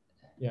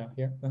 Yeah,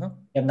 here. Uh-huh.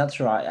 I'm not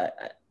sure.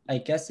 I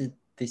guess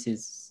this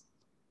is.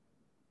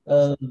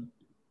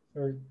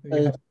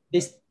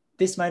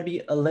 This might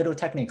be a little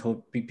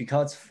technical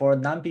because for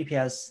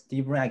non-BPS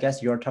debriefing, I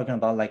guess you're talking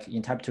about like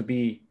in type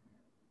 2B.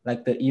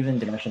 Like the even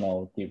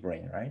dimensional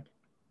debriefing, right?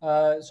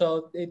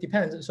 So it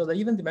depends. So the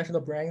even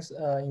dimensional brains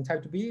in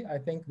type 2B, I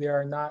think they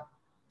are not.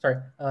 Sorry,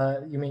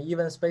 you mean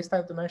even space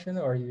type dimension,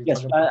 or you?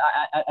 Yes,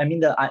 I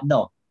mean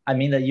no. I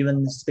mean the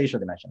even spatial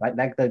dimension,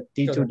 like the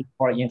D2, Sure.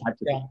 D4 in type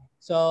 2B. Yeah.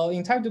 So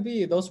in type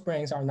 2B, those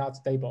brings are not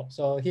stable.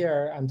 So here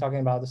I'm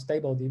talking about the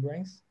stable D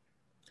brings.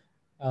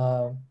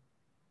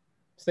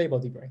 Stable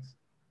D brings.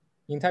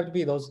 In type 2B,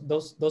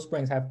 those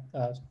brings have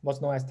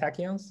what's known as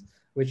tachyons,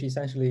 which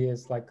essentially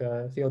is like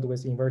a field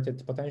with inverted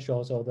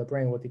potential. So the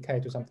brane will decay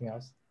to something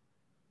else.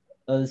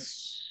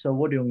 So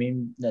what do you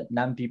mean that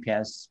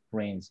non-BPS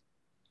brains?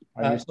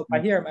 So by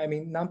here, I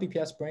mean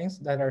non-BPS brains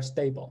that are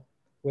stable.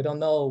 We don't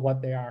know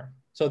what they are.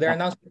 So they are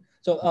not.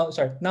 So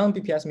sorry,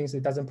 non-BPS means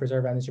it doesn't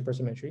preserve any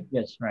supersymmetry.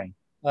 Yes, right.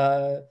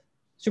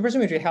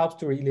 Supersymmetry helps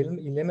to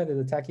eliminate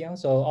the tachyon.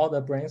 So all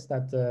the branes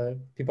that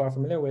people are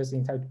familiar with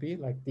in type 2B,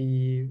 like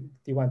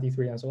D1, D3,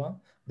 and so on,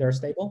 they're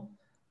stable.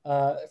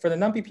 For the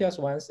non-BPS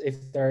ones,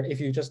 if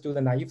you just do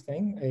the naive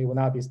thing, it will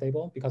not be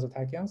stable because of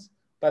tachyons.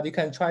 But you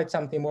can try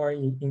something more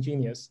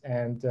ingenious.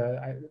 And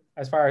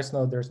as far as I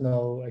know, there's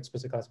no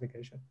explicit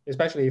classification,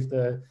 especially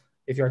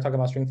if you're talking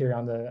about string theory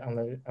on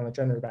the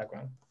gender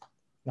background,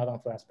 not on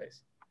flat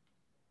space.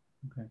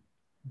 Okay,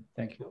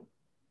 thank you.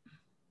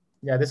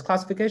 Yeah, this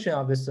classification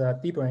of this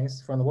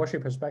D-branes from the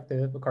worksheet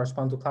perspective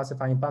correspond to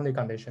classifying boundary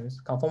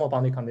conditions, conformal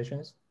boundary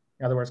conditions,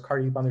 in other words,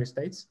 Cartesian boundary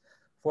states,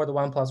 for the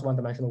 1+1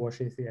 dimensional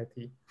worksheet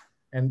CFT.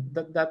 And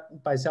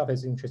that by itself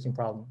is an interesting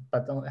problem,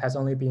 but has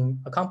only been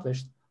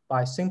accomplished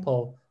by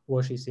simple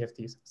worksheet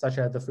CFTs, such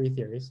as the free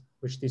theories,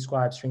 which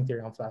describe string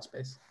theory on flat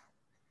space.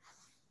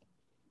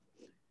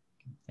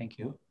 Thank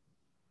you.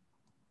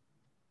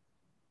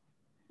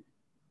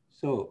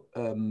 So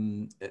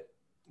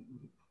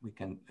we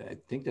can, I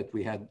think that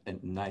we had a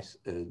nice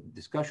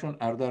discussion.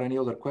 Are there any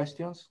other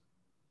questions?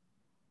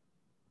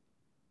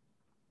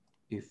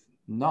 If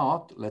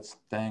not, let's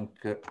thank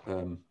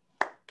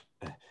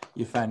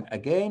Yifan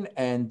again.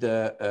 And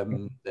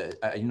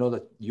I know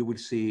that you will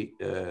see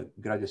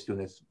graduate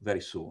students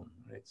very soon,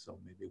 right? So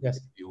maybe we'll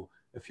give you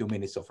a few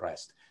minutes of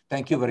rest.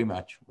 Thank you very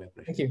much. We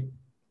appreciate it. Thank you.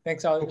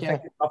 Thanks all,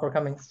 thank you all for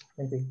coming.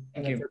 Thank you.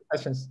 Thank you. For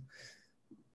questions.